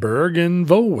Beyenberg and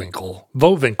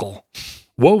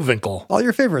Wovinkel. All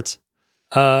your favorites.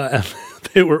 And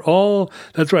they were all,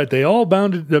 that's right, they all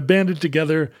banded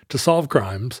together to solve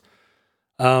crimes.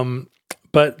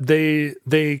 But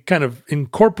they kind of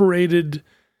incorporated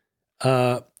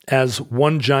as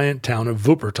one giant town of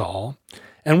Wuppertal.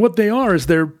 And what they are is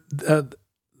the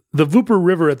Wupper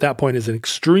River at that point is an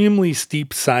extremely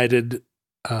steep-sided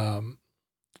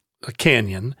a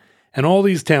canyon, and all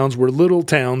these towns were little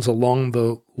towns along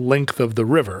the length of the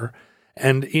river.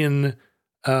 And in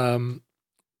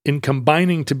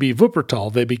combining to be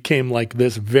Wuppertal, they became like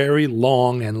this very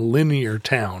long and linear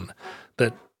town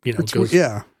that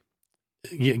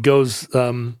goes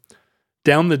down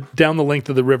the length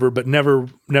of the river, but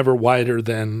never wider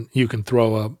than you can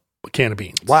throw a can of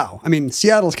beans. Wow, I mean,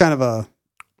 Seattle's kind of a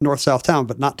north-south town,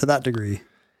 but not to that degree.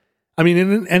 I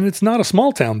mean, and it's not a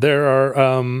small town. There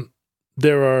are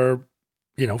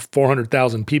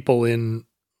 400,000 people in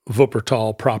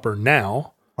Wuppertal proper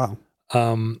now. Wow.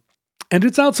 And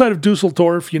it's outside of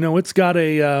Dusseldorf. It's got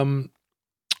and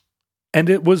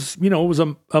it was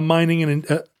a mining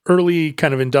and early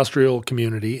kind of industrial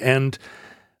community. And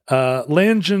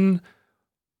Langen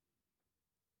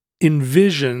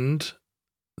envisioned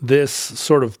this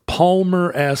sort of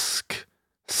Palmer-esque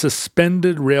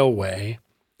suspended railway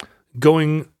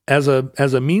going as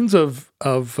a means of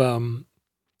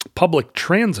public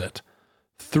transit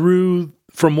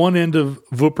from one end of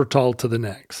Wuppertal to the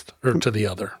next, or to the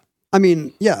other. I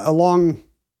mean, yeah, a long,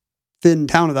 thin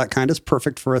town of that kind is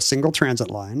perfect for a single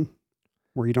transit line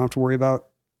where you don't have to worry about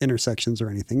intersections or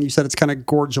anything. You said it's kind of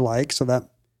gorge-like, so that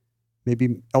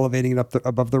maybe elevating it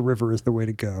above the river is the way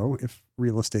to go if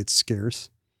real estate's scarce.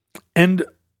 And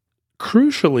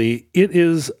crucially, it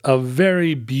is a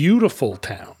very beautiful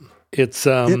town. It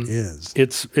is.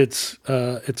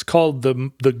 It's called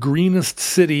the greenest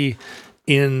city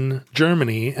in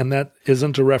Germany, and that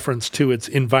isn't a reference to its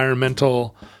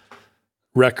environmental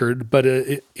record, but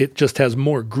it just has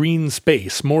more green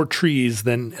space, more trees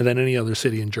than any other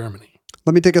city in Germany.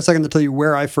 Let me take a second to tell you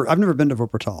where I've never been to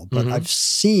Wuppertal, but I've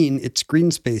seen its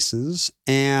green spaces,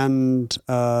 and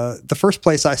the first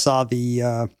place I saw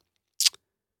the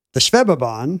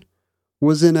Schwebebahn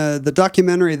was in the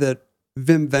documentary that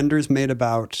Wim Wenders made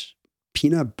about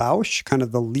Pina Bausch, kind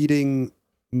of the leading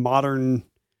modern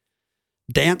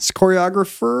dance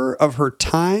choreographer of her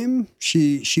time.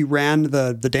 She ran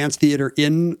the dance theater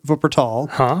in Wuppertal.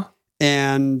 Huh?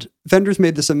 And Wenders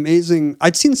made this amazing.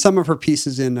 I'd seen some of her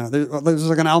pieces in. There's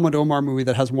like an Almodovar movie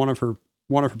that has one of her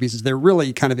pieces. They're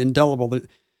really kind of indelible.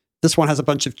 This one has a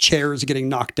bunch of chairs getting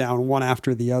knocked down one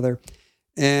after the other.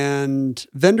 And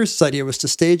Wenders' idea was to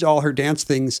stage all her dance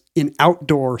things in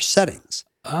outdoor settings.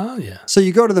 Oh, yeah. So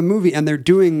you go to the movie and they're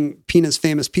doing Pina's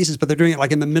famous pieces, but they're doing it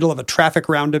like in the middle of a traffic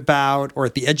roundabout or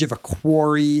at the edge of a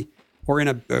quarry or in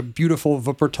a beautiful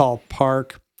Wuppertal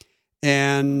park.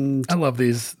 And I love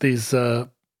these the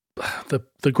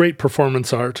great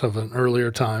performance art of an earlier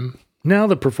time. Now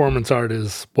the performance art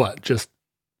is what? Just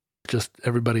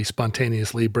everybody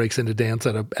spontaneously breaks into dance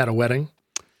at a wedding?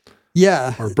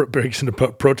 yeah. Or breaks into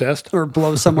protest? Or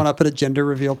blows someone up at a gender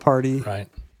reveal party. Right.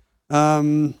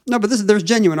 No, but there's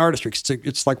genuine artistry.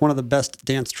 It's like one of the best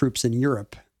dance troupes in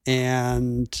Europe.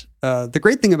 And the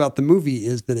great thing about the movie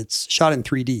is that it's shot in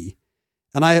 3D.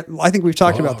 And I think we've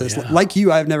talked about this. Yeah. Like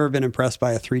you, I've never been impressed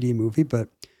by a 3D movie, but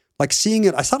like seeing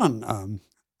it, I saw it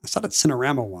at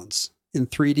Cinerama once in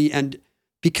 3D. And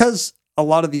because a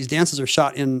lot of these dances are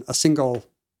shot in a single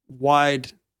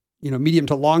wide, medium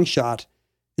to long shot,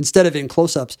 instead of in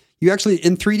close-ups, you actually,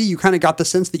 in 3D, you kind of got the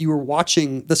sense that you were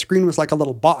watching, the screen was like a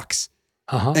little box,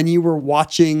 and you were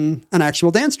watching an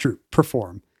actual dance troupe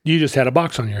perform. You just had a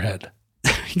box on your head.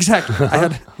 Exactly.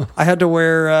 I had to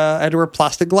wear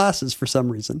plastic glasses for some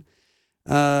reason.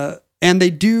 And they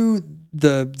do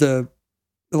the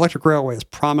Electric Railway is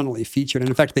prominently featured. And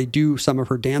in fact, they do some of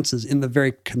her dances in the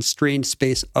very constrained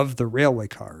space of the railway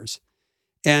cars.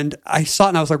 And I saw it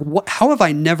and I was like, how have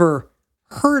I never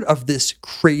heard of this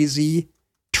crazy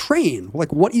train?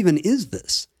 Like, what even is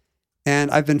this?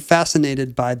 And I've been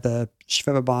fascinated by the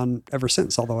Schwebebahn ever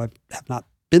since, although I have not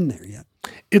been there yet.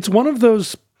 It's one of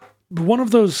those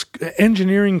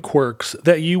engineering quirks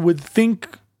that you would think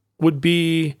would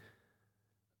be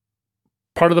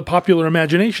part of the popular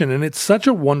imagination. And it's such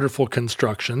a wonderful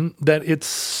construction that it's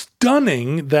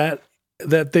stunning that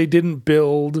they didn't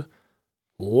build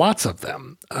lots of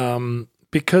them.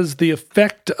 Because the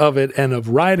effect of it and of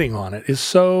riding on it is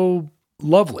so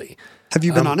lovely. Have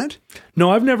you been on it?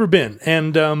 No, I've never been.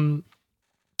 And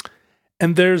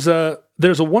there's a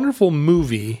wonderful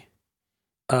movie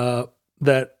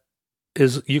that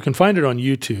is, you can find it on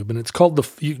YouTube, and it's called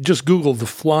you just Google The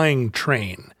Flying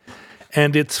Train,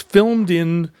 and it's filmed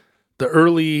in the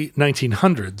early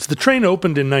 1900s. The train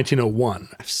opened in 1901.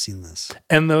 I've seen this,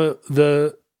 and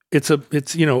it's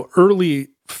early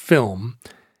film,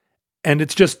 and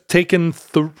it's just taken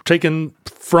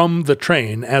from the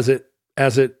train as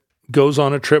it goes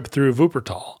on a trip through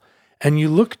Wuppertal. And you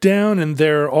look down, and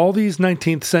there are all these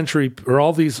 19th century or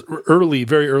all these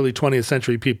very early 20th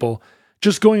century people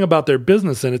just going about their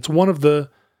business, and it's one of the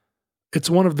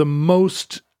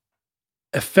most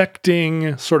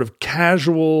affecting sort of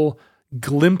casual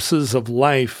glimpses of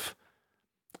life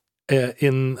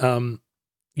in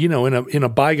a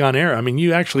bygone era. I mean,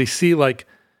 you actually see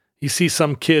you see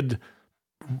some kid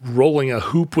rolling a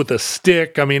hoop with a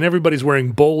stick. I mean, everybody's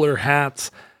wearing bowler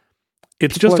hats.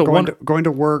 It's people just going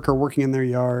to work or working in their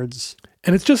yards.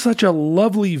 And it's just such a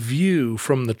lovely view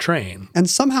from the train. And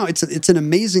somehow it's an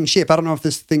amazing shape. I don't know if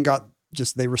this thing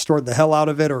they restored the hell out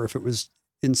of it or if it was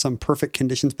in some perfect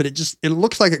conditions, but it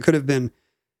looks like it could have been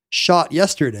shot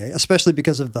yesterday, especially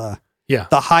because of the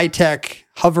high-tech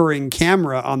hovering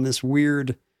camera on this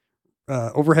weird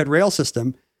overhead rail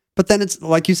system. But then it's,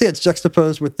 like you say, it's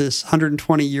juxtaposed with this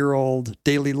 120-year-old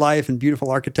daily life and beautiful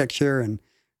architecture and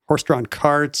horse-drawn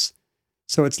carts.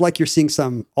 So it's like you're seeing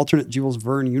some alternate Jules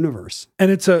Verne universe. And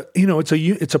it's a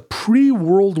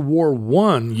pre-World War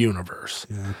I universe.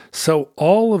 Yeah. So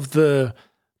all of the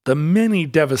many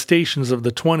devastations of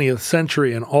the 20th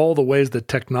century and all the ways that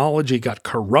technology got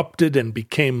corrupted and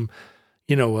became,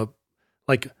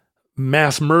 like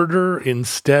mass murder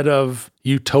instead of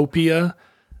utopia.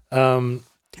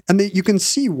 And you can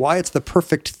see why it's the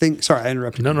perfect thing. Sorry, I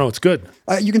interrupted. No, it's good.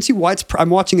 You can see why I'm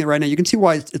watching it right now. You can see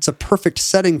why it's a perfect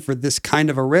setting for this kind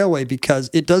of a railway because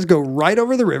it does go right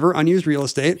over the river, unused real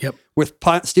estate, with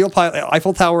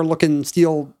Eiffel Tower looking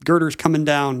steel girders coming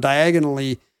down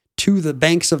diagonally to the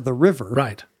banks of the river.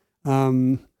 Right.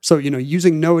 So,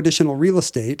 using no additional real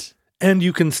estate. And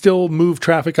you can still move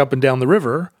traffic up and down the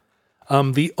river.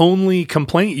 The only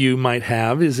complaint you might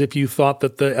have is if you thought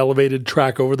that the elevated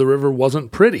track over the river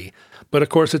wasn't pretty. But of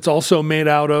course, it's also made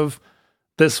out of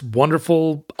this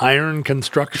wonderful iron If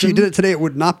construction. you did it today, it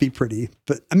would not be pretty.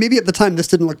 But maybe at the time, this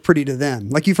didn't look pretty to them.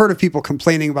 Like you've heard of people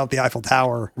complaining about the Eiffel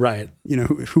Tower. Right. You know,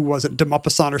 who was it? De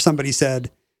Maupassant or somebody said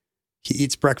he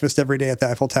eats breakfast every day at the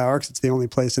Eiffel Tower because it's the only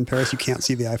place in Paris you can't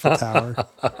see the Eiffel Tower.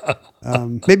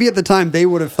 Maybe at the time they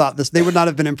would have thought this. They would not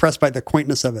have been impressed by the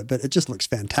quaintness of it, but it just looks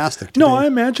fantastic. No, today. I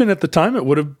imagine at the time it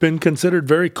would have been considered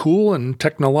very cool and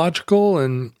technological,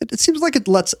 and It seems like it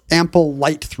lets ample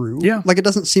light through. Yeah. Like it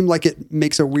doesn't seem like it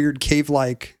makes a weird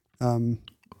cave-like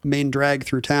main drag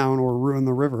through town or ruin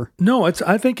the river. no,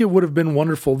 I think it would have been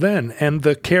wonderful then. And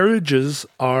the carriages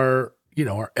are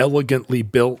elegantly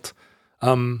built.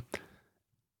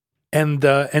 And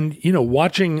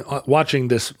watching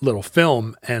this little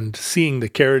film and seeing the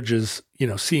carriages,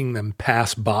 seeing them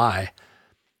pass by,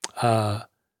 they're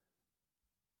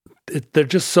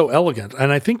just so elegant.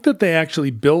 And I think that they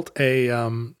actually built a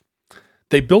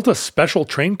special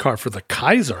train car for the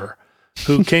Kaiser,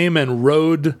 who came and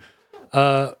rode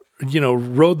the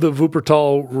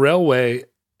Wuppertal Railway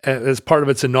as part of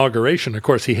its inauguration. Of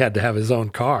course, he had to have his own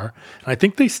car. And I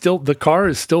think the car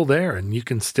is still there, and you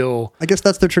can still. I guess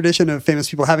that's the tradition of famous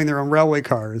people having their own railway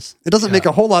cars. It doesn't make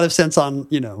a whole lot of sense on,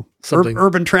 Something-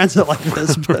 urban transit like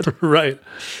this. But Right.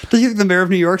 do you think the mayor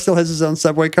of New York still has his own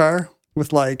subway car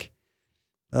with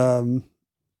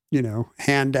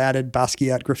hand-added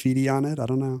Basquiat graffiti on it? I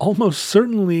don't know. Almost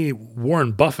certainly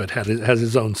Warren Buffett has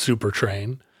his own super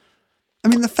train. I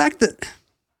mean, the fact that,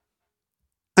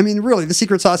 really, the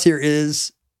secret sauce here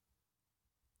is,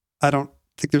 I don't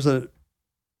think this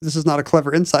is not a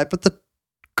clever insight, but the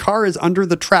car is under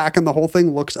the track and the whole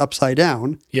thing looks upside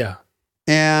down. Yeah.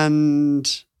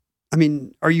 And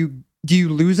do you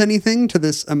lose anything to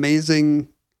this amazing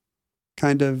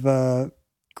kind of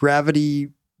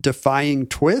gravity defying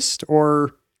twist?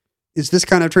 Or is this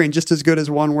kind of train just as good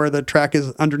as one where the track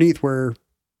is underneath where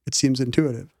it seems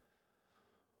intuitive?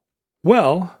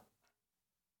 Well,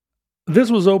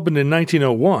 this was opened in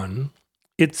 1901.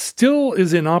 It still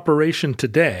is in operation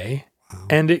today,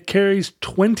 and it carries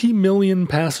 20 million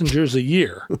passengers a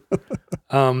year.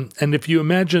 And if you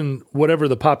imagine whatever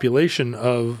the population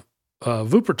of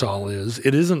Wuppertal is,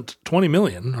 it isn't 20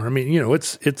 million. Or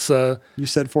it's You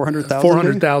said 400,000?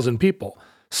 400,000 people.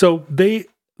 So the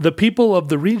people of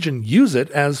the region use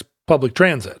it as public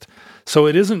transit. So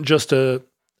it isn't just a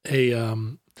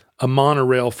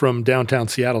monorail from downtown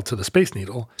Seattle to the Space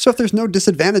Needle. So if there's no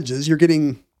disadvantages, you're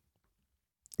getting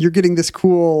this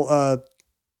cool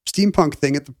steampunk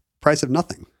thing at the price of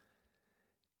nothing.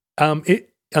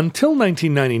 Until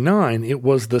 1999, it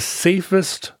was the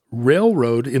safest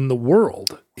railroad in the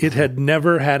world. It had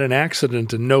never had an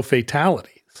accident and no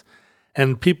fatalities.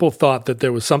 And people thought that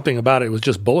there was something about it. It was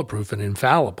just bulletproof and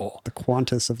infallible. The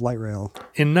Qantas of light rail.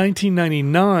 In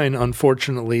 1999,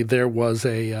 unfortunately, there was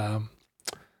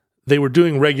they were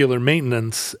doing regular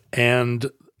maintenance, and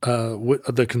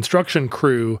the construction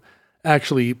crew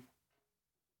actually,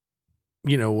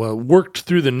 worked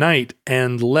through the night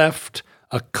and left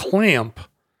a clamp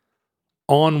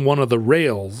on one of the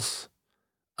rails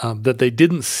that they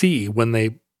didn't see when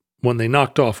they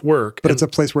knocked off work. But it's a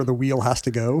place where the wheel has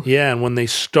to go. Yeah, and when they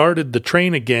started the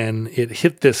train again, it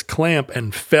hit this clamp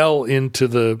and fell into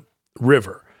the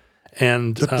river.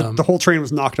 And The whole train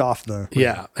was knocked off the...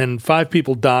 yeah, and 5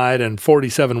 people died and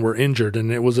 47 were injured,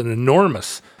 and it was an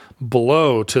enormous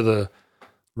blow to the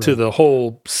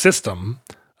whole system.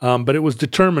 But it was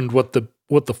determined what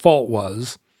the fault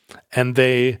was, and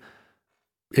they,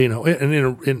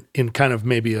 in kind of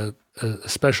maybe a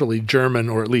especially German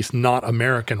or at least not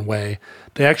American way,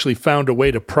 they actually found a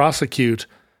way to prosecute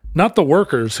not the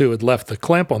workers who had left the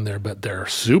clamp on there, but their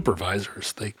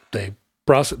supervisors. They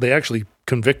actually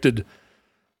convicted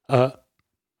a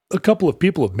couple of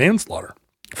people of manslaughter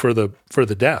for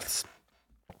the deaths,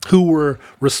 who were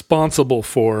responsible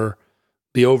for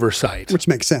the oversight. Which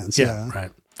makes sense. Yeah.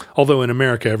 Right. Although in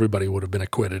America, everybody would have been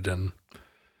acquitted, and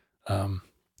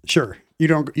sure, you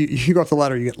go up the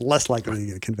ladder, you get less likely to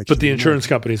get a conviction. but the insurance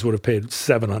companies would have paid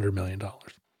 $700 million.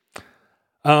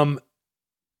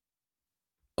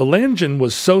 Alangen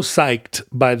was so psyched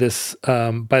by this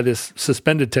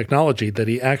suspended technology that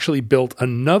he actually built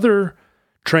another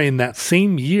train that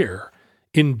same year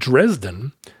in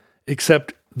Dresden,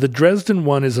 except the Dresden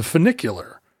one is a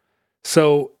funicular.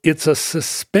 So it's a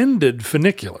suspended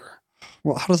funicular.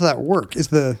 Well, how does that work? Is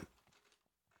the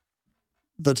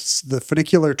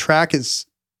funicular track is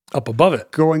Up above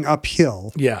it. going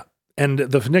uphill? Yeah. And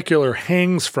the funicular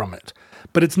hangs from it.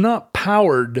 But it's not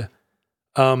powered.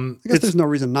 I guess there's no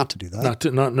reason not to do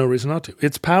that. No reason not to.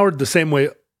 It's powered the same way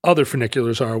other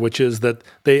funiculars are, which is that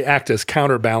they act as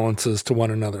counterbalances to one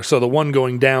another. So the one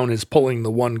going down is pulling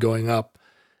the one going up,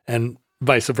 and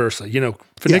vice versa.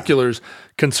 Funiculars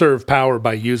conserve power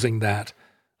by using that,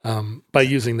 by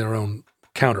using their own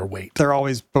counterweight. They're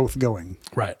always both going.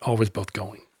 Right, always both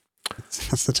going.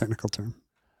 That's the technical term.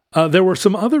 There were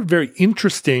some other very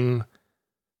interesting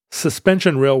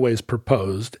suspension railways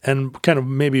proposed, and kind of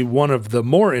maybe one of the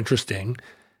more interesting.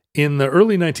 In the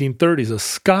early 1930s, a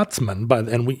Scotsman,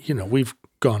 we've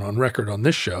gone on record on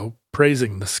this show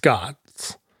praising the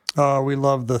Scots. We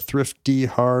love the thrifty,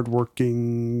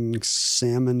 hardworking,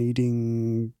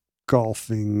 salmon-eating,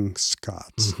 golfing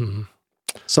Scots. Mm-hmm.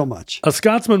 So much. A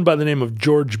Scotsman by the name of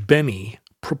George Benny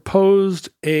proposed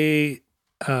a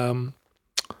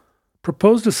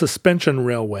suspension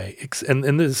railway,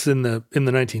 and this is in the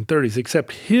 1930s.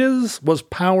 Except his was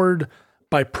powered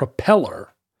by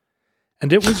propeller,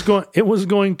 and it was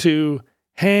going to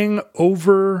hang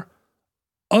over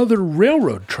other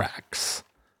railroad tracks.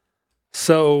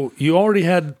 So you already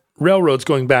had railroads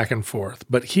going back and forth,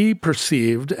 but he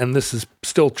perceived, and this is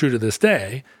still true to this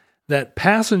day, that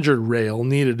passenger rail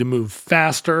needed to move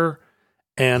faster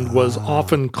and was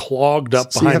often clogged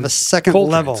up behind. So you have a second coal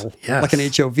level, trains. Yes. like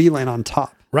an HOV lane on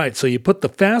top. Right. So you put the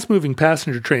fast-moving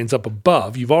passenger trains up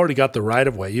above. You've already got the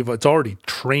right-of-way. It's already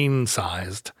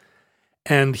train-sized.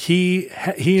 And he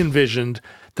envisioned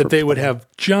that they would have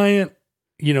giant,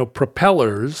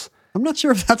 propellers. I'm not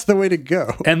sure if that's the way to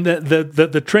go. And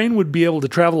the train would be able to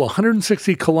travel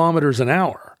 160 kilometers an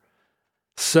hour.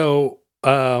 So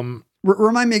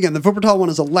remind me again, the Wuppertal one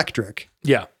is electric.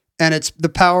 Yeah. And the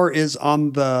power is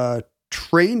on the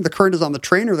train. The current is on the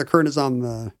train, or the current is on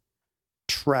the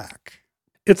track.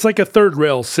 It's like a third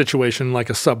rail situation, like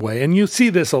a subway. And you see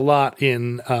this a lot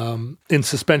in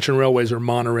suspension railways or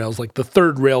monorails. Like the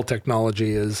third rail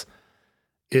technology is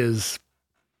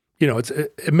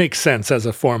it makes sense as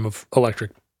a form of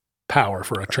electric power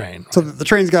for a train. So the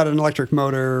train's got an electric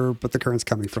motor, but the current's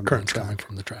coming from the track. Coming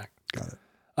from the track. Got it.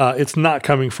 It's not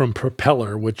coming from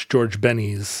propeller, which George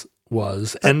Benny's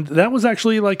was. And that was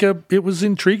actually it was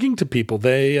intriguing to people.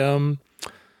 They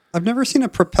I've never seen a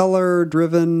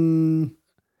propeller-driven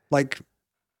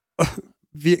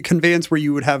conveyance where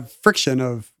you would have friction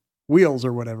of wheels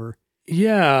or whatever.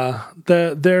 Yeah,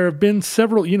 there have been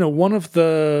several. One of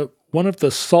the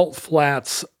Salt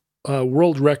Flats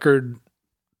world record,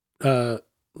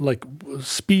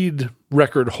 speed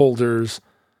record holders,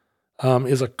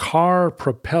 is a car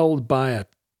propelled by a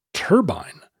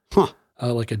turbine,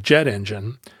 like a jet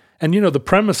engine. And the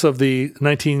premise of the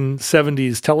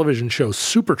 1970s television show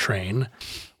Supertrain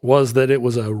was that it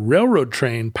was a railroad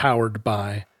train powered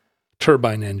by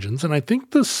turbine engines. And I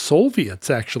think the Soviets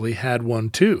actually had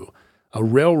one too, a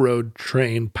railroad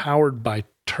train powered by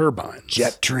turbines.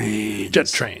 Jet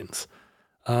trains.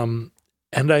 And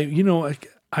I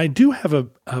do have a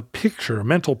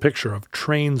mental picture of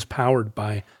trains powered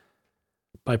by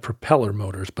propeller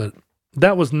motors, but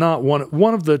that was not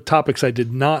one of the topics I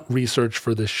did not research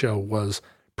for this show was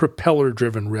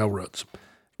propeller-driven railroads.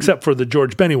 Except for the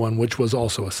George Benny one, which was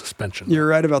also a suspension. You're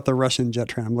right about the Russian jet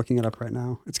train. I'm looking it up right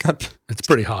now. It's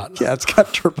pretty hot. Yeah, it's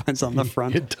got turbines on the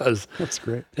front. It does. That's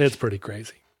great. It's pretty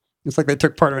crazy. It's like they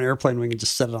took part of an airplane wing and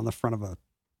just set it on the front of a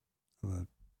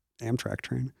Amtrak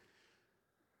train.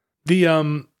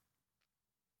 The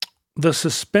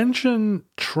suspension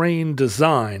train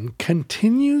design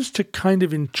continues to kind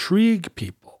of intrigue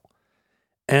people,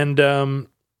 and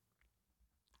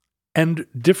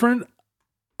different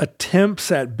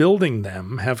attempts at building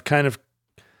them have kind of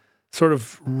sort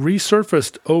of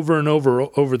resurfaced over and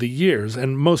over the years.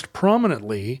 And most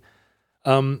prominently,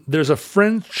 there's a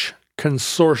French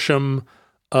consortium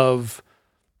of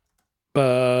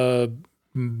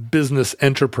business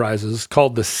enterprises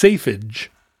called the SAFEGE.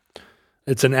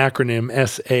 It's an acronym,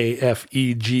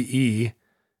 SAFEGE,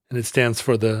 and it stands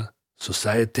for the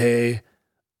Société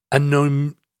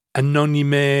Anonyme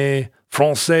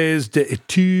Française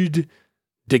d'études,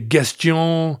 de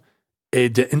gestion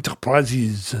et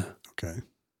d'entreprises. Okay.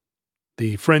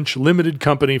 The French limited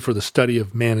company for the study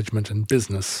of management and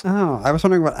business. Oh, I was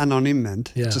wondering what anonyme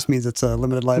meant. Yeah. It just means it's a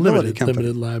limited liability company.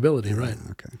 Limited liability, right.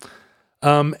 Okay.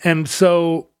 And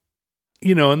so,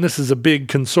 and this is a big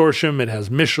consortium. It has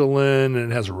Michelin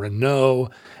and it has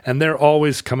Renault, and they're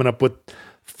always coming up with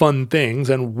fun things.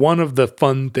 And one of the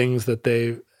fun things that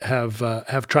they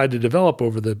have tried to develop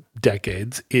over the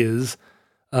decades is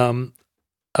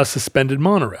a suspended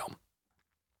monorail.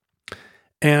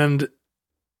 And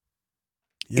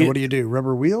what do you do?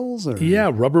 Rubber wheels? Or?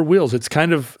 Yeah, rubber wheels. It's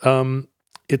kind of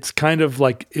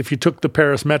like if you took the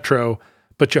Paris Metro,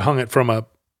 but you hung it from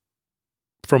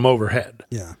overhead.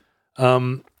 Yeah.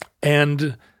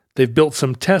 And they've built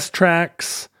some test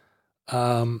tracks.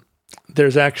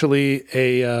 There's actually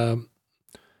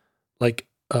like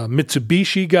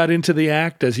Mitsubishi got into the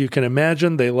act, as you can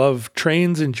imagine. They love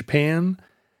trains in Japan.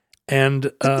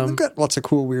 And they've got lots of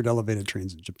cool, weird elevated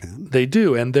trains in Japan. They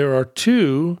do. And there are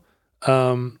two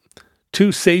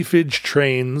Safage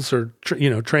trains, or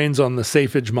trains on the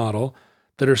Safage model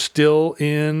that are still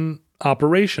in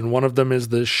operation. One of them is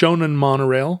the Shonan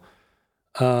monorail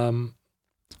in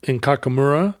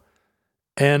Kakamura,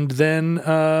 and then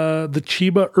the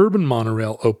Chiba urban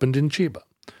monorail opened in Chiba.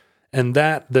 And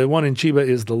the one in Chiba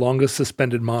is the longest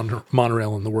suspended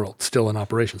monorail in the world, still in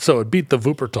operation. So it beat the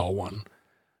Wuppertal one.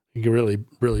 You really,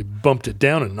 really bumped it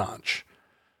down a notch.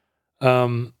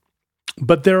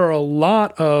 But there are a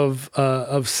lot of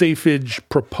Safage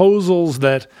proposals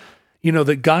that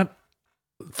got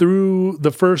through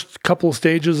the first couple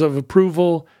stages of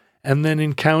approval and then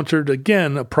encountered,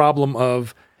 again, a problem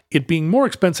of it being more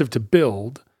expensive to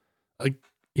build,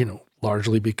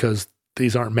 largely because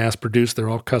these aren't mass-produced. They're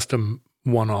all custom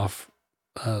one-off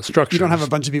structures. You don't have a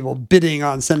bunch of people bidding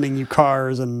on sending you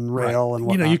cars and rail and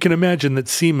whatnot. You can imagine that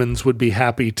Siemens would be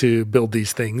happy to build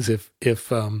these things if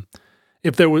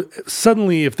there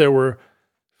were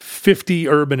 50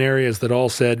 urban areas that all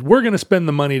said, we're going to spend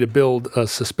the money to build a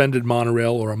suspended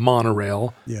monorail or a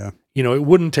monorail. Yeah. It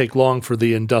wouldn't take long for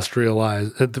the industrial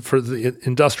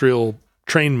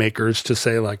train makers to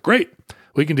say, like, great,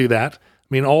 we can do that. I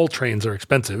mean, all trains are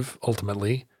expensive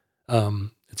ultimately.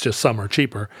 It's just some are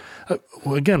cheaper.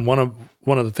 Again, one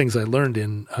of the things I learned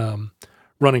in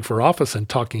running for office and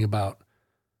talking about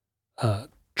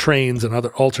trains and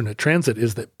other alternate transit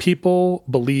is that people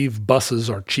believe buses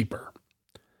are cheaper.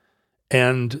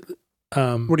 And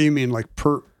what do you mean, like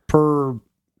per?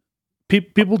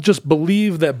 People just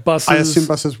believe that buses. I assume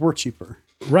buses were cheaper.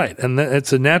 Right, and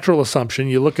it's a natural assumption.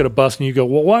 You look at a bus and you go,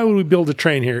 well, why would we build a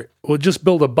train here? Well, just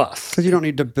build a bus. Because you don't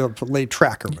need to lay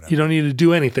track or whatever. You don't need to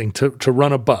do anything to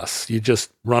run a bus. You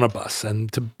just run a bus.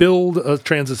 And to build a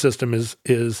transit system is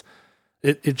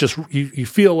you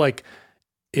feel like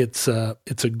it's a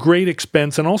great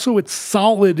expense, and also it's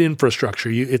solid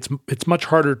infrastructure. It's much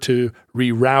harder to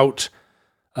reroute.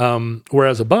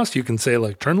 Whereas a bus, you can say,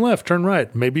 like, turn left, turn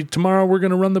right. Maybe tomorrow we're going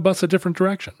to run the bus a different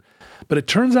direction. But it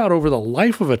turns out over the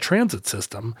life of a transit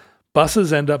system,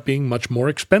 buses end up being much more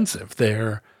expensive.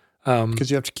 They're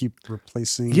because you have to keep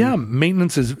replacing. Yeah,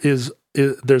 maintenance is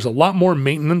there's a lot more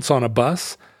maintenance on a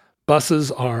bus.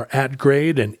 Buses are at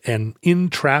grade and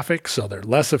in traffic, so they're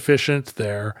less efficient.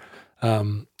 They're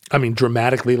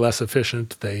dramatically less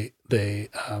efficient. They're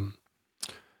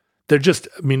just,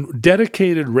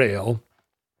 dedicated rail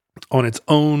on its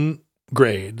own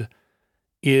grade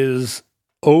is,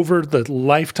 over the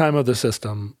lifetime of the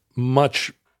system,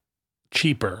 much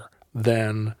cheaper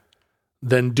than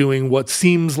doing what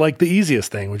seems like the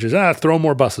easiest thing, which is throw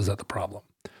more buses at the problem.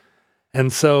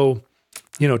 And so,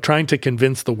 trying to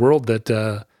convince the world that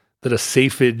a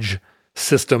Safage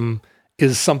system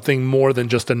is something more than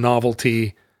just a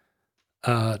novelty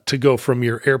to go from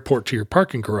your airport to your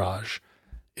parking garage,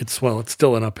 it's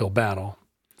still an uphill battle.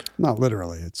 Not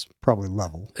literally, it's probably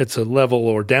level. It's a level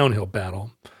or downhill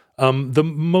battle. The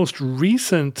most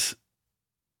recent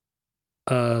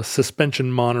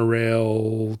suspension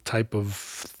monorail type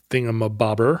of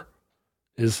thingamabobber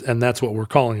and that's what we're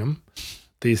calling them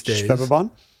these days.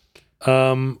 Schwebebahn?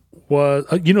 Was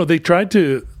they tried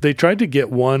to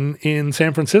get one in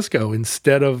San Francisco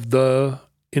instead of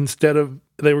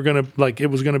they were gonna, like, it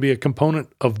was gonna be a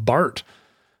component of BART,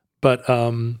 but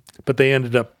they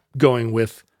ended up going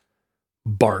with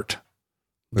BART,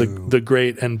 the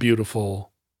great and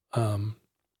beautiful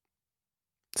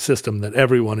system that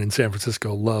everyone in San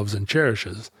Francisco loves and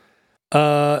cherishes.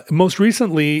 Most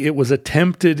recently, it was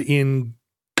attempted in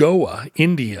Goa,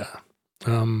 India.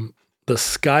 The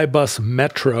Skybus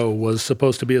Metro was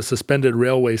supposed to be a suspended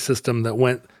railway system that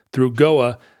went through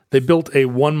Goa. They built a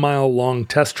 1 mile long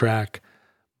test track,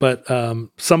 but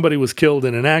somebody was killed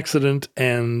in an accident,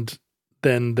 and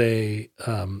then they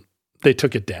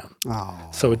took it down. Oh.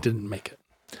 So it didn't make it.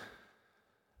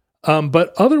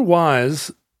 But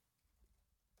otherwise,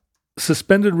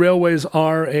 suspended railways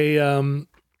are they're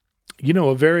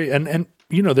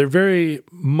very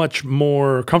much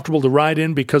more comfortable to ride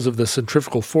in because of the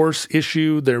centrifugal force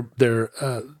issue.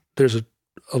 There's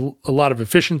a lot of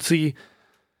efficiency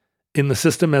in the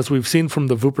system, as we've seen from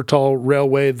the Wuppertal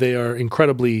Railway. They are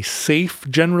incredibly safe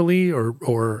generally,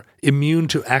 or immune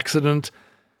to accident,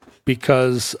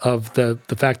 because of the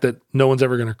fact that no one's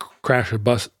ever going to crash a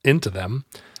bus into them.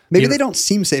 Maybe they don't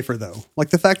seem safer, though. Like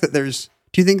the fact that do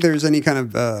you think there's any kind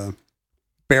of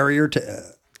barrier to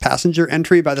passenger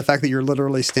entry by the fact that you're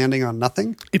literally standing on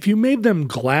nothing? If you made them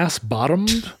glass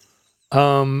bottomed,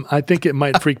 I think it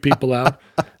might freak people out.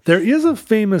 There is a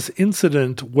famous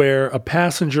incident where a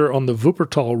passenger on the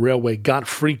Wuppertal Railway got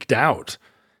freaked out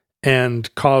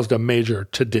and caused a major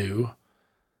to-do.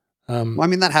 Well, I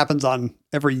mean, that happens on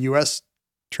every U.S.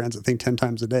 transit thing 10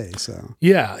 times a day. So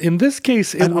Yeah, in this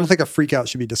case, I don't think a freak out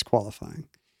should be disqualifying.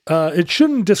 it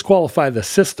shouldn't disqualify the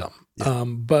system.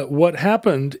 But what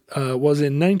happened was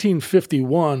in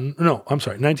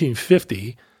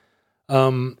 1950,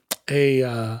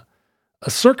 a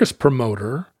circus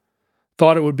promoter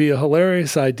thought it would be a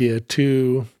hilarious idea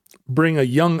to bring a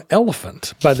young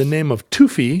elephant by the name of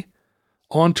Tufi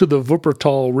onto the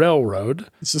Wuppertal Railroad.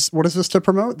 What is this to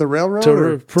promote? The railroad?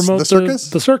 To promote the circus?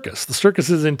 The circus. The circus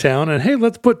is in town, and hey,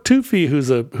 let's put Tufi, who's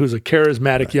a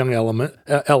charismatic young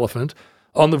elephant,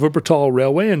 on the Wuppertal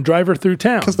Railway and drive her through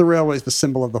town. Because the railway is the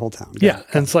symbol of the whole town. Yeah,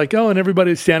 and it's like, and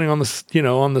everybody's standing on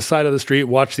the side of the street,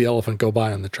 watch the elephant go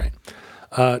by on the train.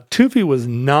 Tufi was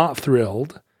not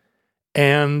thrilled,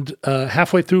 and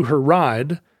halfway through her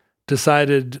ride,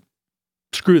 decided,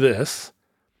 screw this,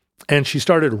 and she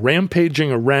started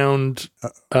rampaging around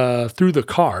through the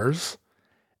cars,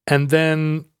 and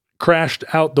then crashed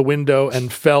out the window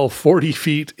and fell 40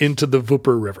 feet into the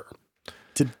Wupper River.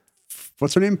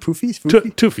 What's her name? Poofy?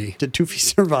 Tufi. Did Tufi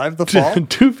survive the fall?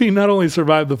 Tufi not only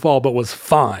survived the fall, but was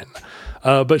fine.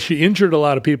 But she injured a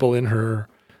lot of people in her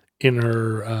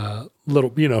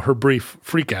little, her brief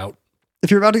freak out. If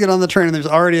you're about to get on the train and there's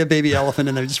already a baby elephant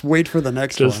in there, just wait for the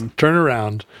next Just one. turn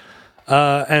around.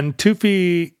 And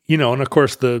Tufi, and of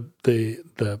course the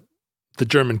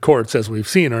German courts, as we've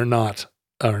seen, are not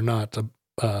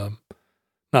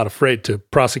afraid to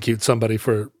prosecute somebody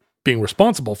for being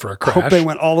responsible for a crash. I hope they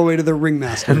went all the way to the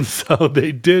ringmaster. And so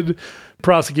they did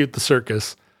prosecute the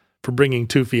circus for bringing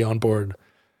Tufi on board.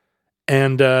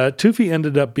 And Tufi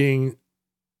ended up being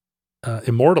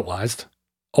immortalized,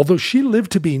 although she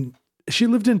lived until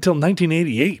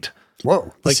 1988.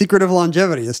 Whoa. The secret of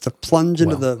longevity is to plunge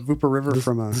into the Wupper River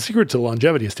The secret to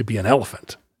longevity is to be an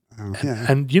elephant. Oh, yeah.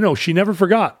 And she never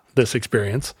forgot this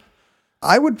experience.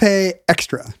 I would pay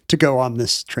extra to go on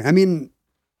this train. I mean,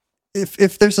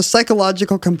 if there's a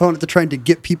psychological component to trying to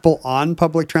get people on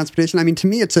public transportation, I mean, to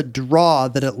me, it's a draw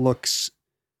that it looks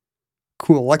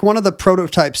cool. Like one of the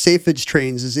prototype Safage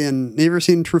trains is in, have you ever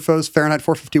seen Truffaut's Fahrenheit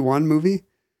 451 movie?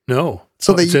 No.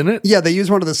 So it's in it? Yeah, they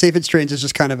use one of the Safage trains as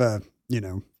just kind of a,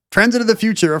 transit of the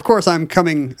future. Of course, I'm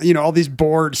coming, all these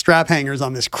board strap hangers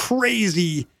on this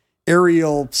crazy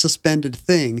aerial suspended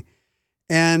thing.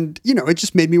 And, it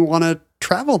just made me want to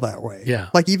travel that way. Yeah.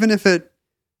 Like even if it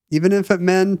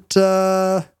meant,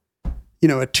 a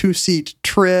 2-seat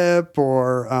trip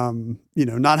or,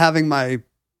 not having my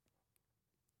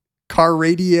car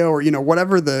radio or,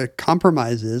 whatever the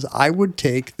compromise is, I would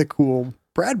take the cool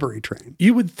Bradbury train.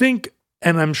 You would think,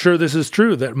 and I'm sure this is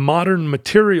true, that modern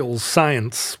materials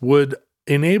science would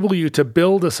enable you to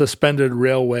build a suspended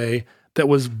railway that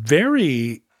was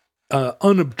very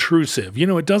unobtrusive.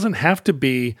 It doesn't have to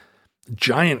be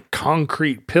giant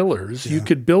concrete pillars. Yeah. You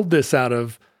could build this out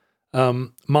of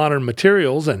modern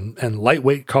materials and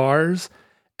lightweight cars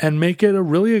and make it a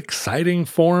really exciting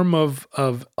form of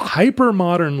hyper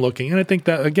modern looking. And I think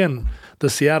that, again, the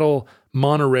Seattle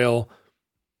monorail,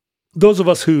 those of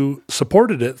us who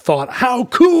supported it thought, how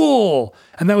cool!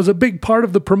 And that was a big part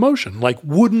of the promotion. Like,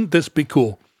 wouldn't this be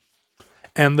cool?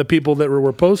 And the people that were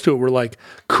opposed to it were like,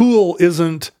 cool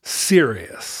isn't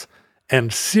serious.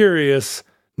 And serious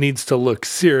needs to look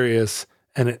serious,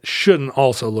 and it shouldn't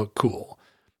also look cool.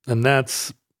 And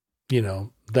that's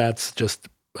just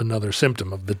another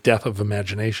symptom of the death of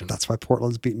imagination. That's why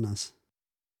Portland's beaten us.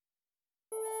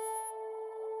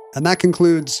 And that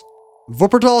concludes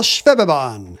Wuppertal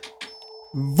Schwebebahn.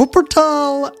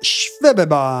 Wuppertal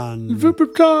Schwebebahn.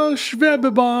 Wuppertal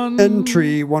Schwebebahn.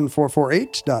 Entry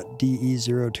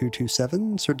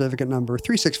 1448.DE0227, certificate number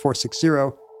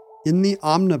 36460 in the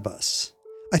omnibus.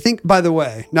 I think, by the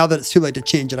way, now that it's too late to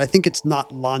change it, I think it's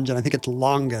not Longen, I think it's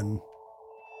Longen.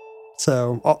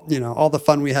 So, all the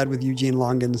fun we had with Eugene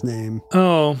Longen's name.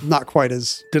 Oh. Not quite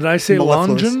as Did I say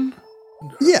mellifluous. Longen?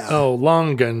 Yeah. Oh,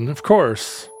 Longen, of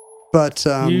course. But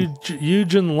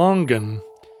Eugen Longen.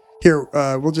 Here,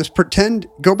 we'll just pretend,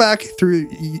 go back through,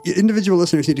 individual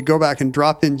listeners need to go back and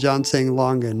drop in John saying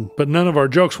Longen. But none of our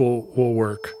jokes will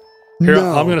work. Here,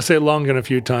 No. I'm going to say Longen a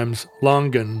few times.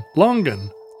 Longen.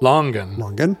 Longen.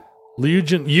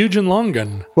 Eugen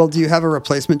Longen. Well, do you have a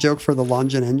replacement joke for the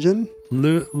Longen engine?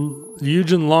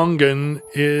 Eugen Longen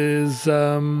is...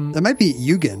 That might be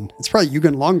Eugen. It's probably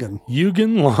Eugen Longen.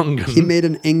 Eugen Longen. He made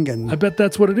an Engen. I bet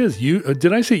that's what it is.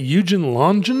 Did I say Eugen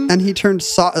Longen? And he turned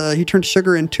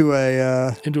sugar into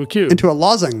a into a cube. into a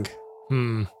lozenge.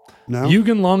 No?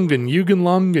 Jugendlongen,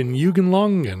 Jugendlongen,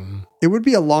 Jugendlongen. It would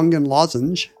be a Longen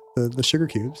lozenge, the sugar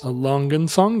cubes. A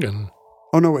Longen-Songen.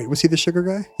 Oh, no, wait. Was he the sugar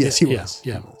guy? Yes, he Yeah, was.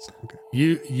 yeah. He was. Okay.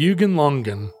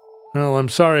 Jugendlongen. Well, I'm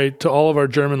sorry to all of our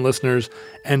German listeners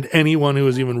and anyone who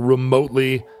is even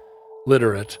remotely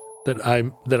literate that I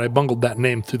bungled that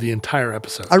name through the entire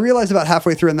episode. I realized about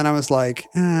halfway through, and then I was like,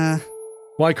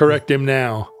 Why correct him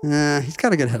now? he's got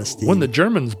to get ahead of steam. When the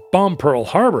Germans bomb Pearl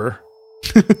Harbor.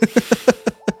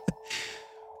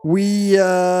 We,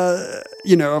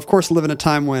 of course, live in a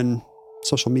time when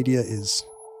social media is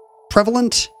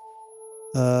prevalent.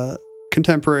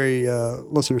 Contemporary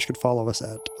listeners could follow us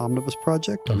at Omnibus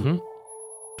Project on Mhm.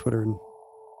 Twitter and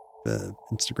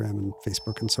Instagram and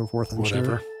Facebook and so forth. I'm Whatever.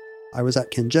 sure. I was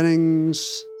at Ken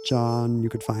Jennings. John, you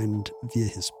could find via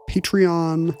his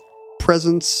Patreon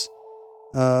presence.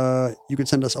 You could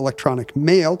send us electronic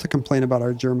mail to complain about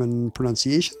our German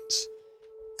pronunciations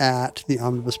at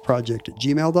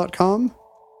theomnibusproject@gmail.com.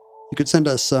 You could send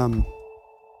us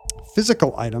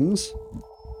physical items.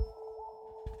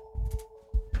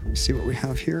 Let me see what we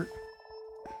have here.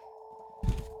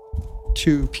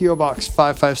 To P.O. Box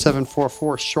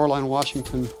 55744, Shoreline,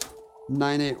 Washington,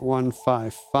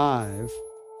 98155.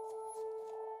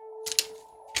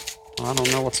 I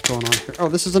don't know what's going on here. Oh,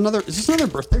 is this another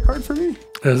birthday card for me?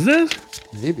 Is it?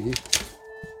 Maybe.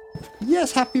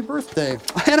 Yes, happy birthday.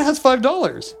 Hannah has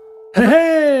 $5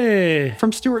 Hey!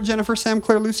 from Stuart, Jennifer, Sam,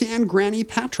 Claire, Lucy, and Granny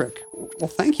Patrick. Well,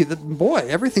 thank you. Boy,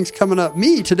 everything's coming up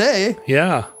me today.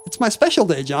 Yeah. It's my special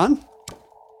day, John.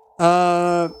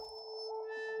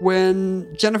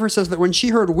 When Jennifer says that when she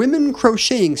heard women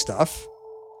crocheting stuff,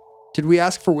 did we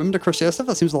ask for women to crochet stuff?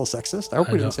 That seems a little sexist. I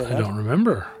hope we didn't say that. I don't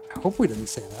remember. I hope we didn't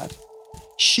say that.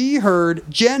 She heard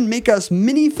Jen make us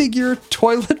minifigure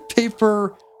toilet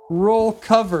paper roll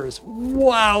covers.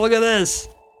 Wow, look at this.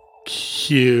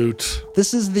 Cute.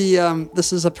 This is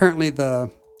this is apparently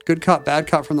the good cop, bad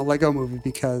cop from the Lego movie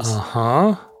because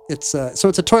Uh-huh. it's a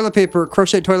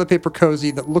crochet toilet paper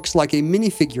cozy that looks like a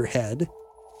minifigure head,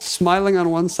 smiling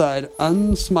on one side,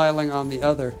 unsmiling on the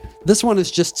other. This one is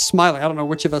just smiling. I don't know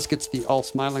which of us gets the all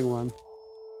smiling one.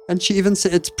 And she even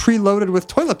said it's preloaded with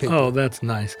toilet paper. Oh, that's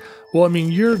nice. Well, I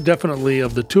mean, you're definitely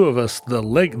of the two of us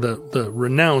the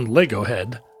renowned Lego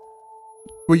head.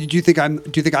 Well, do you think I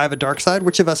have a dark side?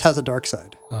 Which of us has a dark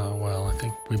side? Well, I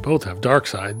think we both have dark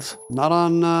sides. Not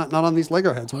on these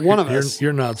Lego heads. One of us.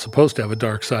 You're not supposed to have a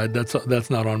dark side. That's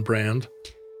not on brand.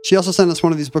 She also sent us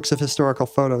one of these books of historical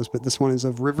photos, but this one is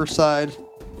of Riverside,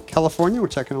 California,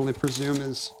 which I can only presume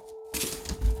is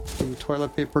the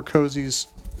toilet paper cozy's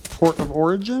port of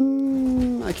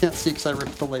origin. I can't see because I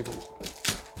ripped the label.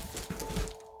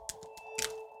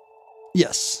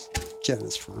 Yes,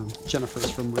 Jennifer is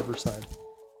from Riverside.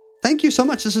 Thank you so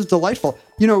much. This is delightful.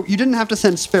 You didn't have to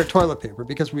send spare toilet paper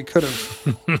because we could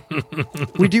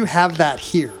have. We do have that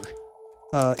here,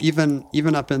 even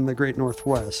up in the Great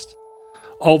Northwest.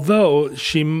 Although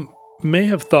she may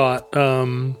have thought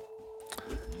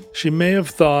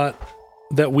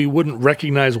that we wouldn't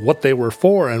recognize what they were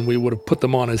for, and we would have put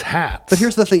them on as hats. But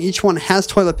here's the thing: each one has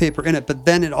toilet paper in it, but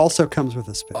then it also comes with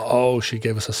a spare. Oh, she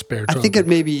gave us a spare. I think it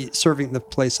may be serving the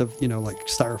place of like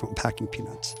styrofoam packing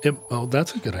peanuts.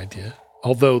 That's a good idea.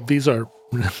 Although these are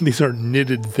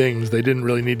knitted things, they didn't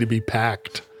really need to be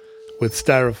packed with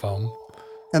styrofoam.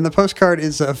 And the postcard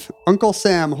is of Uncle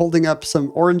Sam holding up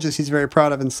some oranges he's very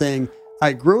proud of and saying,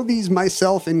 "I grow these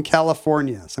myself in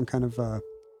California." Some kind of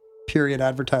period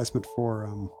advertisement for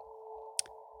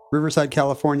Riverside,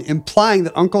 California, implying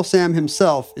that Uncle Sam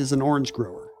himself is an orange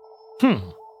grower. I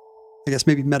guess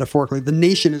maybe metaphorically, the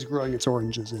nation is growing its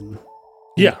oranges in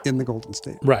the Golden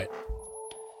State. Right.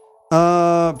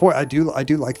 Boy, I do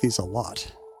like these a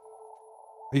lot.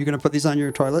 Are you going to put these on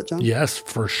your toilet, John? Yes,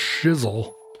 for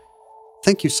shizzle.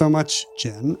 Thank you so much,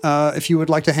 Jen. If you would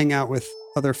like to hang out with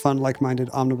other fun, like-minded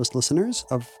Omnibus listeners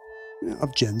of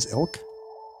Jen's ilk.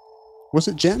 Was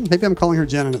it Jen? Maybe I'm calling her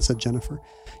Jen and it said Jennifer.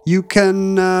 You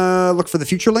can look for the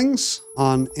Futurelings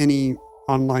on any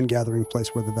online gathering place,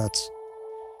 whether that's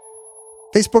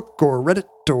Facebook or Reddit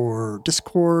or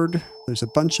Discord. There's a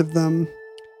bunch of them.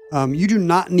 You do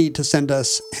not need to send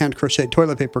us hand-crocheted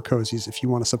toilet paper cozies if you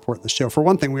want to support the show. For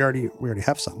one thing, we already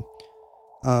have some.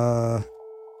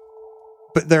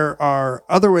 But there are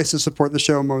other ways to support the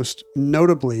show, most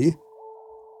notably,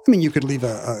 you could leave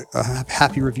a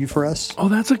happy review for us. Oh,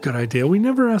 that's a good idea. We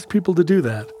never asked people to do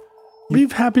that.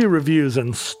 Leave happy reviews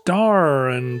and star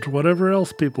and whatever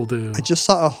else people do. I just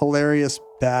saw a hilarious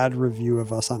bad review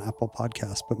of us on Apple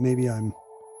Podcasts, but maybe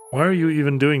Why are you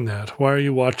even doing that? Why are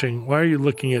you watching? Why are you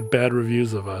looking at bad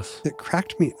reviews of us? It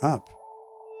cracked me up.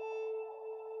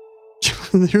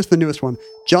 here's the newest one.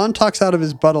 John talks out of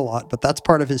his butt a lot, but that's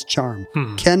part of his charm.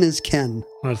 Ken is Ken.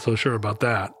 I'm not so sure about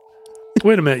that.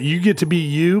 Wait a minute. You get to be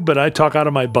you, but I talk out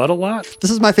of my butt a lot?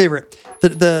 This is my favorite.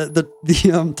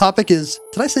 The topic is,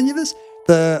 did I send you this?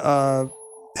 The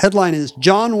headline is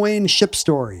John Wayne ship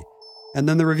story. And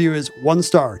then the review is 1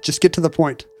 star. Just get to the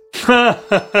point.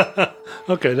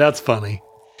 Okay, that's funny.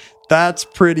 That's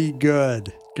pretty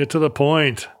good. Get to the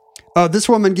point. Oh, this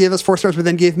woman gave us 4 stars, but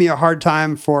then gave me a hard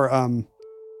time for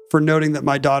noting that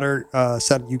my daughter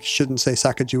said you shouldn't say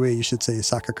Sacagawea, you should say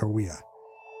Sacagawea.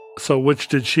 So which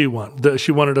did she want?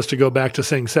 She wanted us to go back to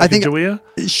saying Sacagawea?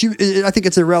 I think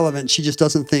it's irrelevant. She just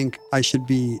doesn't think I should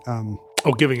be...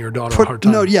 giving your daughter a hard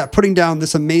time. No, yeah, putting down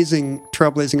this amazing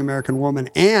trailblazing American woman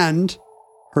and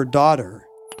her daughter.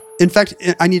 In fact,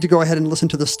 I need to go ahead and listen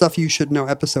to the Stuff You Should Know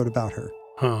episode about her.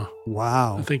 Huh.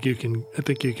 Wow. I think you can. I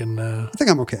think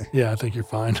I'm okay. Yeah, I think you're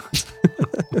fine.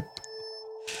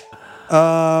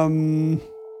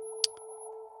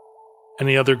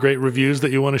 Any other great reviews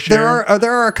that you want to share?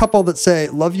 There are a couple that say,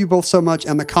 love you both so much,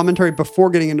 and the commentary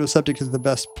before getting into a subject is the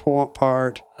best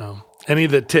part. Oh. Any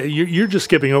that you're just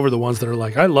skipping over the ones that are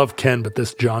like, I love Ken, but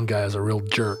this John guy is a real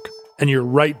jerk. And you're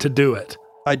right to do it.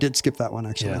 I did skip that one,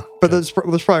 actually. Yeah, but there's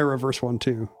probably a reverse one,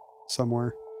 too,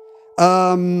 somewhere.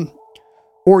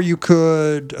 Or you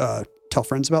could tell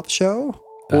friends about the show.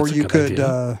 That's or you could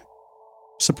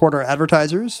support our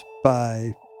advertisers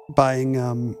by buying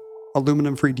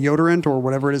aluminum-free deodorant or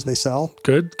whatever it is they sell.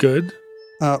 Good.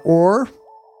 Or,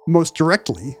 most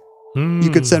directly, you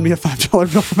could send me a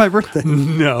 $5 bill for my birthday.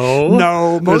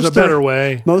 No. There's a better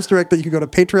way. Most directly, you can go to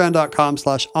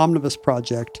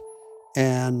patreon.com/omnibusproject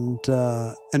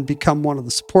and become one of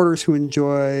the supporters who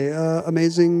enjoy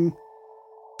amazing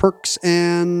perks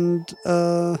and...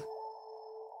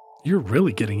 You're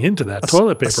really getting into that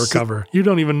toilet paper cover. You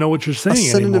don't even know what you're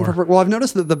saying anymore. Well, I've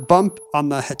noticed that the bump on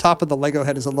the top of the Lego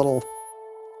head is a little...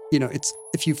 it's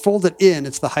if you fold it in,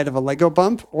 it's the height of a Lego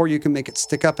bump, or you can make it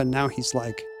stick up, and now he's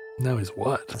like... Now he's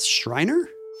what? A Shriner?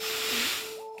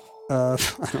 I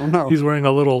don't know. He's wearing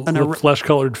a little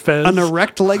flesh-colored fez. An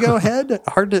erect Lego head?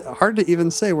 Hard to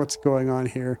even say what's going on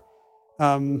here.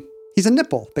 He's a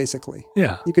nipple, basically.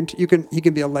 Yeah. He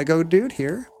can be a Lego dude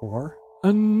here, or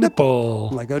a nipple.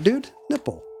 Lego dude,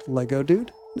 nipple. Lego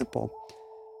dude, nipple.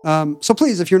 So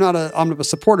please, if you're not an Omnibus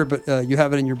supporter, but you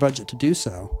have it in your budget to do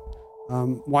so,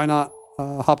 why not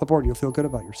hop aboard? You'll feel good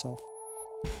about yourself.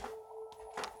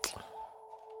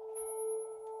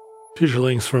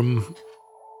 Futurelings, from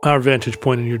our vantage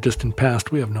point in your distant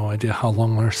past, we have no idea how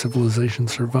long our civilization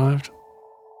survived,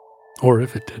 or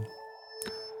if it did.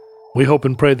 We hope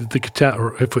and pray that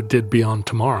or if it did beyond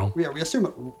tomorrow. Yeah, we assume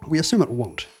it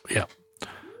won't. Yeah.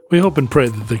 We hope and pray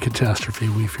that the catastrophe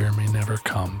we fear may never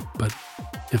come, but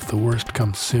if the worst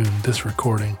comes soon, this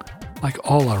recording, like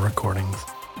all our recordings,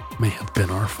 may have been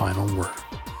our final word.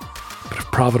 But if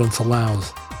Providence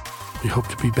allows, we hope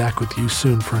to be back with you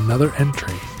soon for another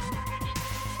entry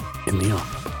in the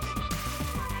Omnibus.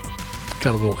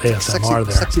 Got a little ASMR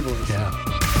there. Sexy voice. Yeah.